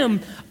of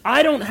Him,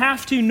 I don't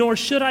have to, nor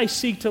should I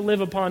seek to live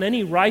upon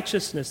any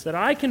righteousness that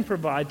I can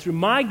provide through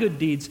my good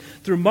deeds,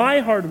 through my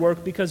hard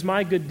work, because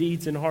my good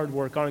deeds and hard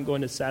work aren't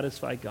going to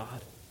satisfy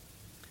God.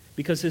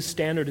 Because His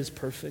standard is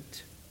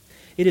perfect.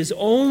 It is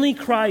only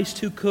Christ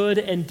who could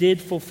and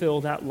did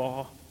fulfill that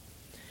law.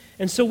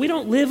 And so we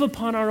don't live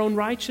upon our own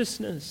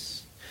righteousness.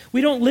 We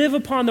don't live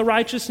upon the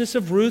righteousness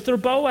of Ruth or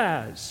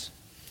Boaz.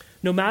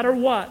 No matter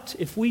what,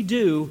 if we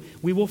do,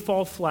 we will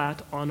fall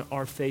flat on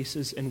our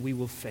faces and we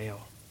will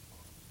fail.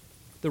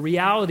 The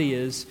reality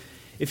is,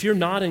 if you're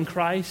not in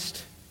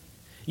Christ,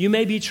 you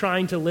may be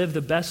trying to live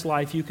the best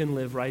life you can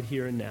live right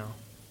here and now.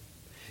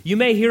 You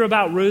may hear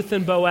about Ruth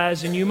and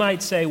Boaz and you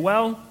might say,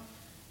 well,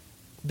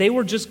 they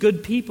were just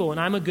good people and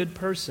I'm a good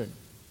person.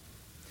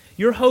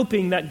 You're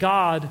hoping that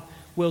God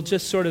will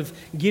just sort of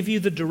give you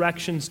the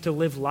directions to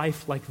live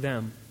life like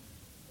them.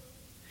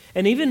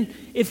 And even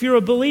if you're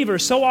a believer,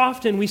 so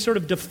often we sort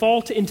of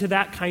default into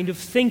that kind of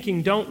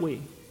thinking, don't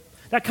we?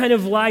 That kind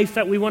of life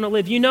that we want to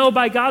live.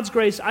 By God's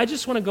grace, I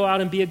just want to go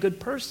out and be a good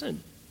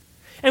person.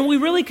 And we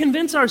really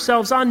convince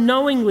ourselves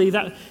unknowingly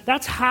that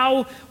that's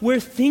how we're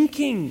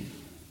thinking.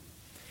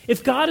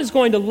 If God is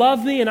going to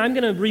love me and I'm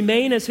going to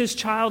remain as his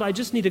child, I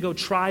just need to go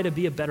try to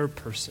be a better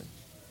person.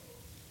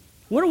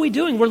 What are we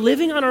doing? We're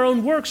living on our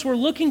own works. We're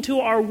looking to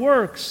our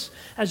works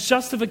as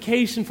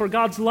justification for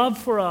God's love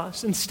for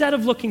us instead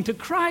of looking to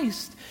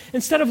Christ,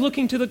 instead of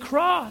looking to the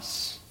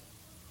cross.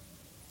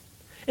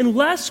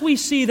 Unless we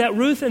see that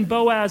Ruth and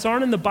Boaz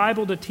aren't in the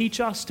Bible to teach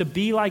us to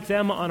be like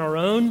them on our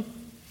own,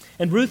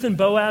 and Ruth and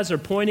Boaz are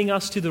pointing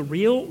us to the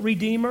real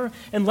Redeemer,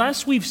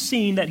 unless we've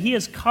seen that he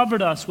has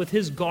covered us with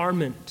his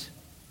garment,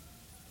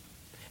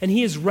 and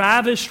he is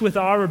ravished with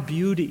our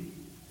beauty,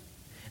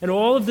 and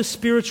all of the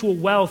spiritual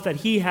wealth that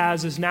he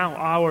has is now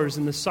ours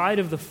in the sight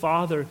of the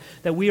Father,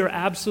 that we are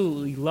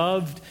absolutely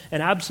loved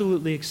and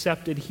absolutely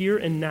accepted here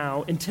and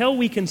now. Until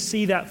we can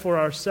see that for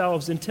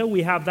ourselves, until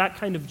we have that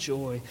kind of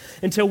joy,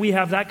 until we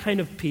have that kind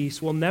of peace,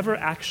 we'll never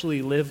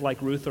actually live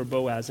like Ruth or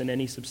Boaz in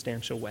any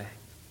substantial way.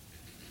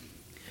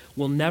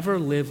 We'll never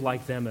live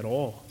like them at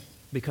all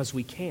because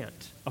we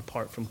can't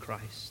apart from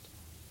Christ.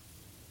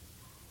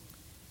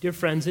 Dear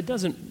friends, it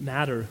doesn't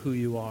matter who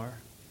you are.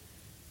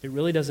 It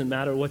really doesn't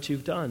matter what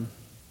you've done.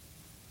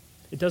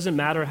 It doesn't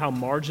matter how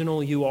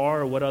marginal you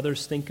are or what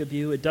others think of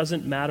you. It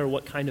doesn't matter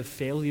what kind of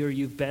failure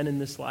you've been in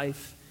this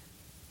life.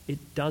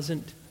 It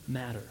doesn't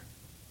matter.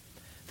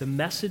 The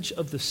message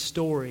of the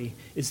story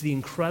is the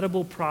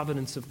incredible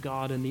providence of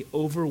God and the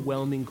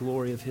overwhelming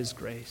glory of his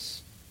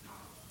grace.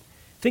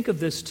 Think of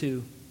this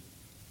too.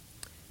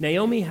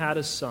 Naomi had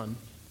a son.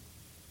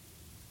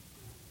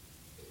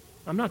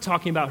 I'm not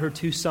talking about her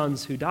two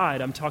sons who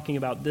died. I'm talking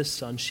about this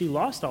son. She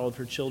lost all of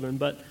her children,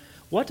 but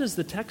what does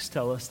the text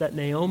tell us? That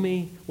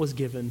Naomi was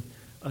given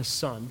a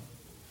son.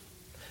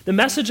 The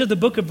message of the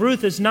book of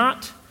Ruth is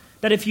not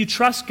that if you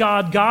trust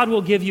God, God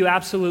will give you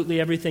absolutely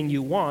everything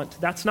you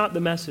want. That's not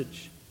the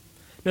message.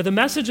 No, the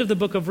message of the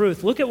book of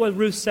Ruth, look at what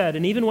Ruth said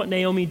and even what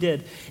Naomi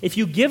did. If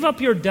you give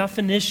up your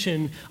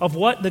definition of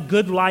what the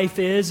good life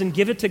is and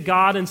give it to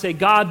God and say,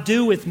 God,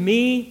 do with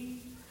me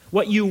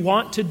what you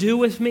want to do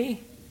with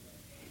me,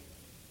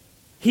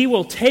 he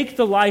will take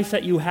the life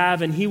that you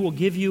have and he will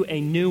give you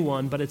a new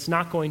one, but it's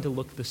not going to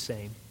look the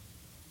same.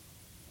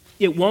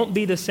 It won't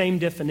be the same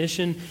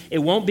definition. It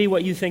won't be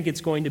what you think it's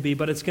going to be,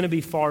 but it's going to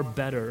be far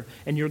better.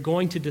 And you're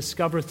going to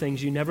discover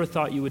things you never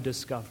thought you would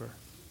discover.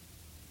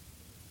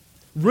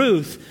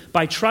 Ruth,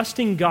 by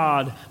trusting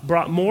God,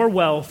 brought more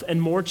wealth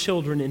and more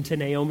children into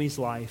Naomi's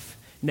life.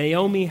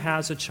 Naomi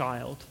has a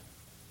child.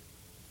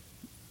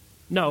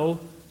 No,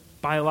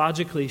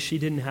 biologically she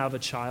didn't have a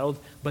child,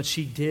 but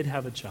she did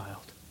have a child.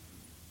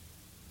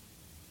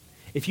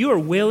 If you are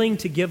willing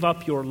to give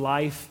up your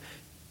life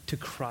to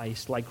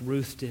Christ like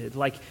Ruth did,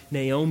 like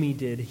Naomi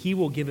did, he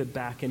will give it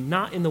back, and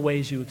not in the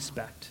ways you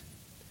expect.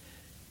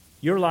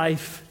 Your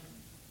life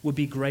would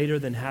be greater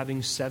than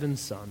having 7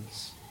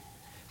 sons.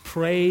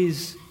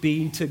 Praise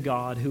be to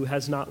God who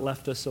has not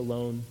left us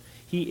alone.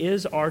 He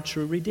is our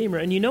true Redeemer.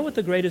 And you know what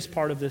the greatest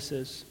part of this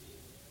is?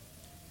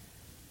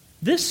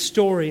 This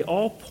story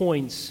all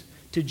points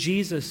to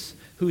Jesus,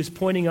 who is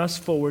pointing us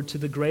forward to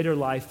the greater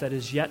life that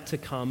is yet to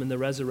come in the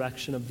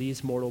resurrection of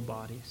these mortal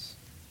bodies.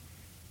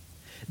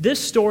 This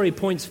story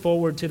points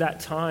forward to that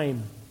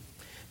time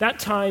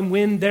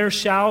when there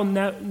shall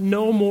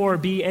no more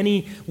be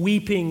any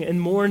weeping and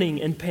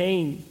mourning and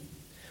pain,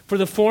 for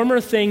the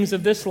former things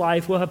of this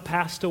life will have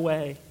passed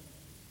away.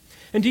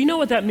 And do you know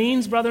what that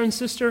means, brother and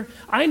sister?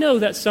 I know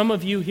that some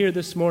of you here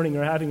this morning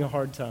are having a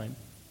hard time.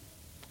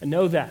 I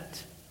know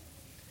that.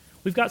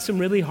 We've got some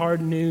really hard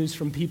news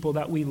from people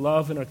that we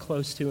love and are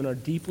close to and are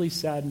deeply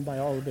saddened by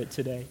all of it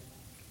today.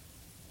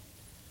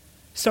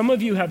 Some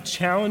of you have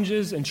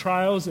challenges and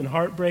trials and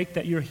heartbreak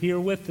that you're here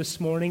with this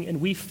morning,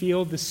 and we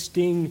feel the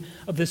sting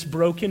of this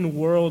broken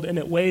world, and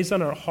it weighs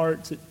on our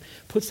hearts. It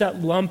puts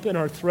that lump in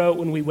our throat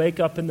when we wake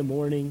up in the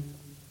morning.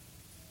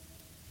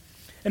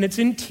 And it's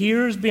in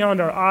tears beyond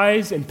our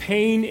eyes and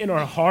pain in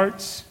our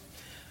hearts.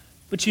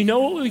 But you know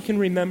what we can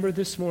remember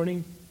this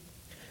morning?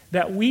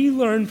 That we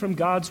learn from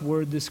God's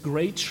word this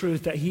great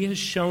truth that he has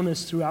shown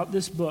us throughout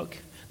this book,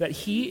 that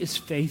he is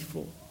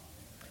faithful,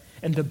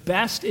 and the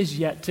best is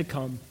yet to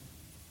come.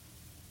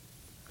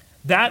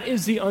 That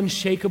is the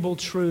unshakable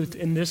truth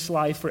in this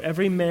life for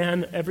every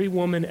man, every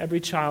woman, every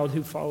child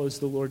who follows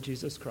the Lord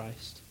Jesus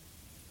Christ.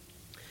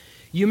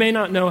 You may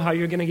not know how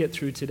you're going to get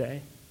through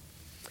today,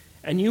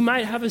 and you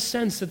might have a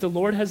sense that the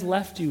Lord has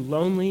left you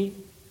lonely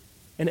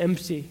and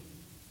empty.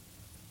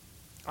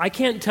 I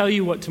can't tell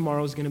you what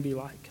tomorrow is going to be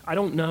like. I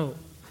don't know.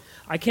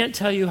 I can't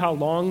tell you how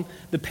long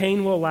the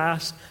pain will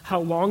last, how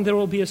long there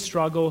will be a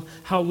struggle,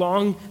 how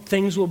long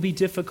things will be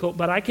difficult,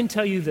 but I can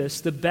tell you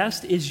this, the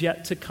best is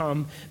yet to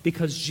come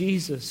because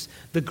Jesus,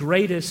 the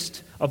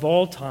greatest of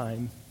all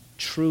time,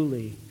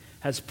 truly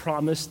has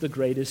promised the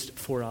greatest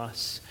for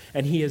us,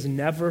 and he has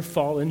never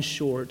fallen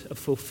short of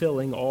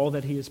fulfilling all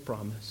that he has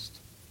promised.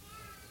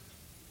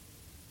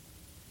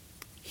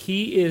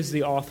 He is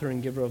the author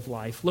and giver of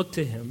life. Look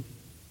to him,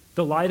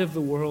 the light of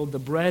the world, the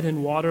bread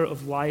and water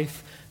of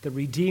life, the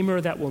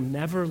Redeemer that will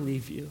never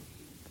leave you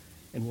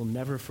and will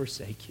never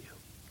forsake you.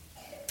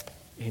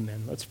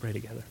 Amen. Let's pray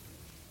together.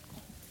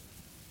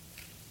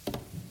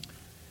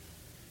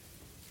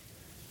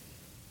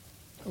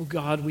 Oh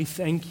God, we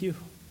thank you.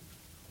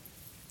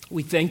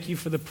 We thank you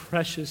for the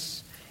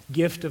precious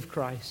gift of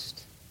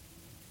Christ.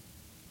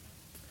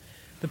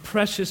 The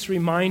precious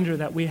reminder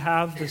that we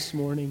have this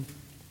morning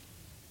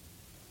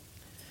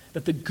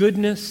that the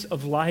goodness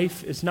of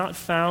life is not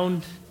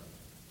found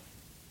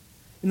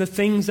in the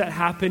things that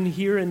happen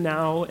here and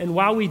now. And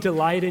while we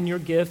delight in your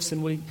gifts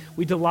and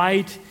we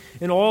delight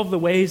in all of the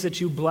ways that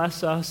you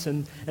bless us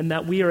and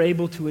that we are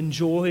able to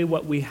enjoy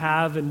what we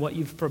have and what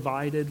you've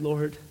provided,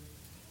 Lord,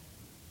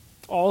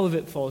 all of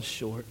it falls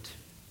short.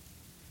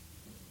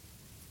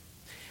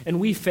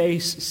 And we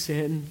face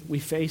sin, we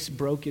face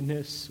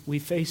brokenness, we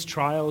face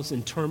trials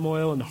and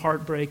turmoil and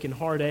heartbreak and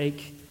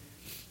heartache.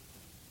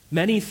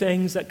 Many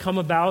things that come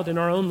about in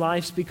our own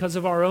lives because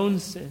of our own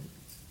sin,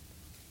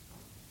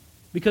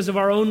 because of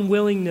our own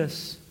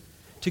willingness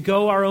to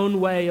go our own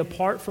way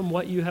apart from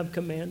what you have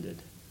commanded.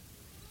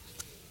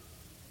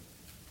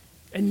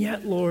 And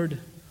yet, Lord,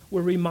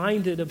 we're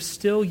reminded of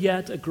still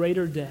yet a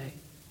greater day,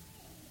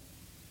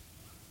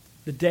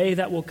 the day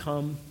that will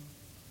come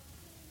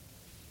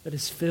that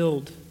is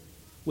filled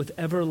with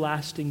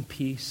everlasting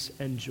peace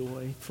and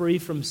joy, free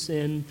from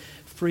sin,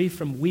 free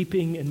from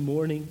weeping and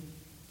mourning,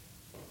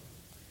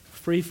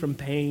 free from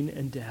pain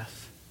and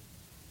death.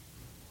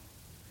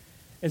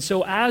 And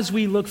so as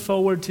we look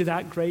forward to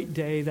that great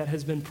day that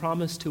has been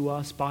promised to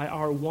us by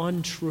our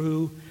one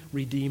true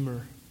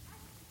Redeemer,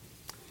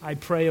 I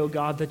pray, O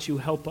God, that you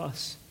help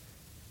us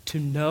to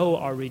know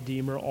our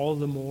Redeemer all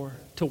the more,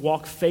 to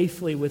walk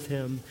faithfully with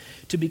him,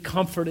 to be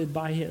comforted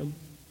by him,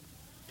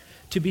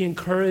 to be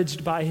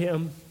encouraged by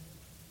him,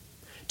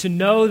 to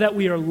know that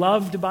we are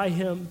loved by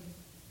him,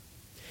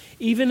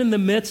 even in the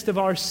midst of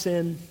our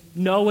sin,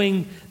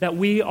 knowing that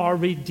we are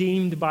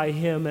redeemed by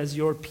him as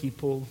your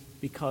people,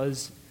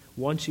 because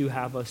once you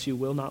have us, you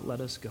will not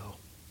let us go.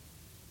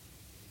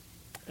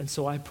 And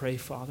so I pray,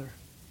 Father,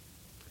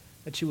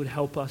 that you would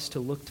help us to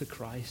look to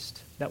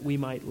Christ, that we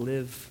might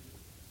live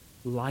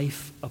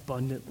life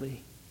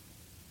abundantly.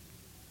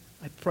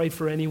 I pray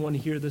for anyone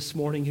here this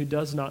morning who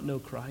does not know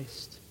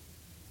Christ,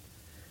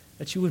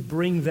 that you would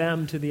bring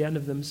them to the end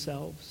of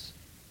themselves,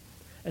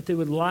 that they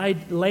would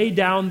lay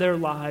down their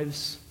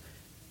lives,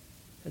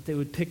 that they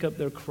would pick up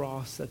their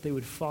cross, that they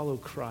would follow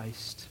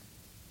Christ.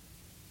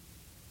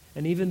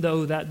 And even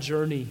though that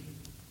journey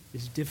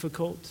is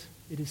difficult,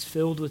 it is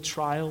filled with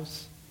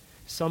trials,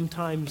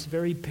 sometimes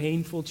very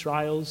painful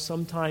trials,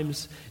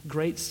 sometimes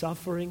great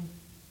suffering,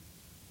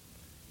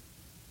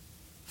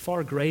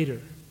 far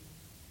greater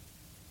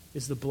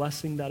is the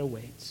blessing that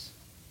awaits.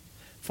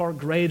 Far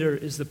greater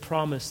is the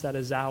promise that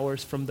is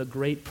ours from the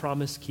great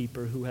promise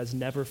keeper who has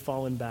never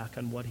fallen back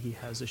on what he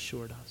has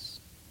assured us.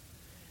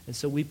 And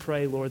so we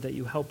pray, Lord, that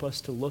you help us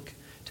to look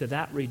to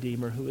that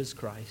Redeemer who is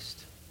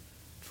Christ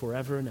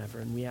forever and ever.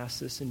 And we ask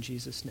this in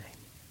Jesus' name.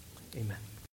 Amen.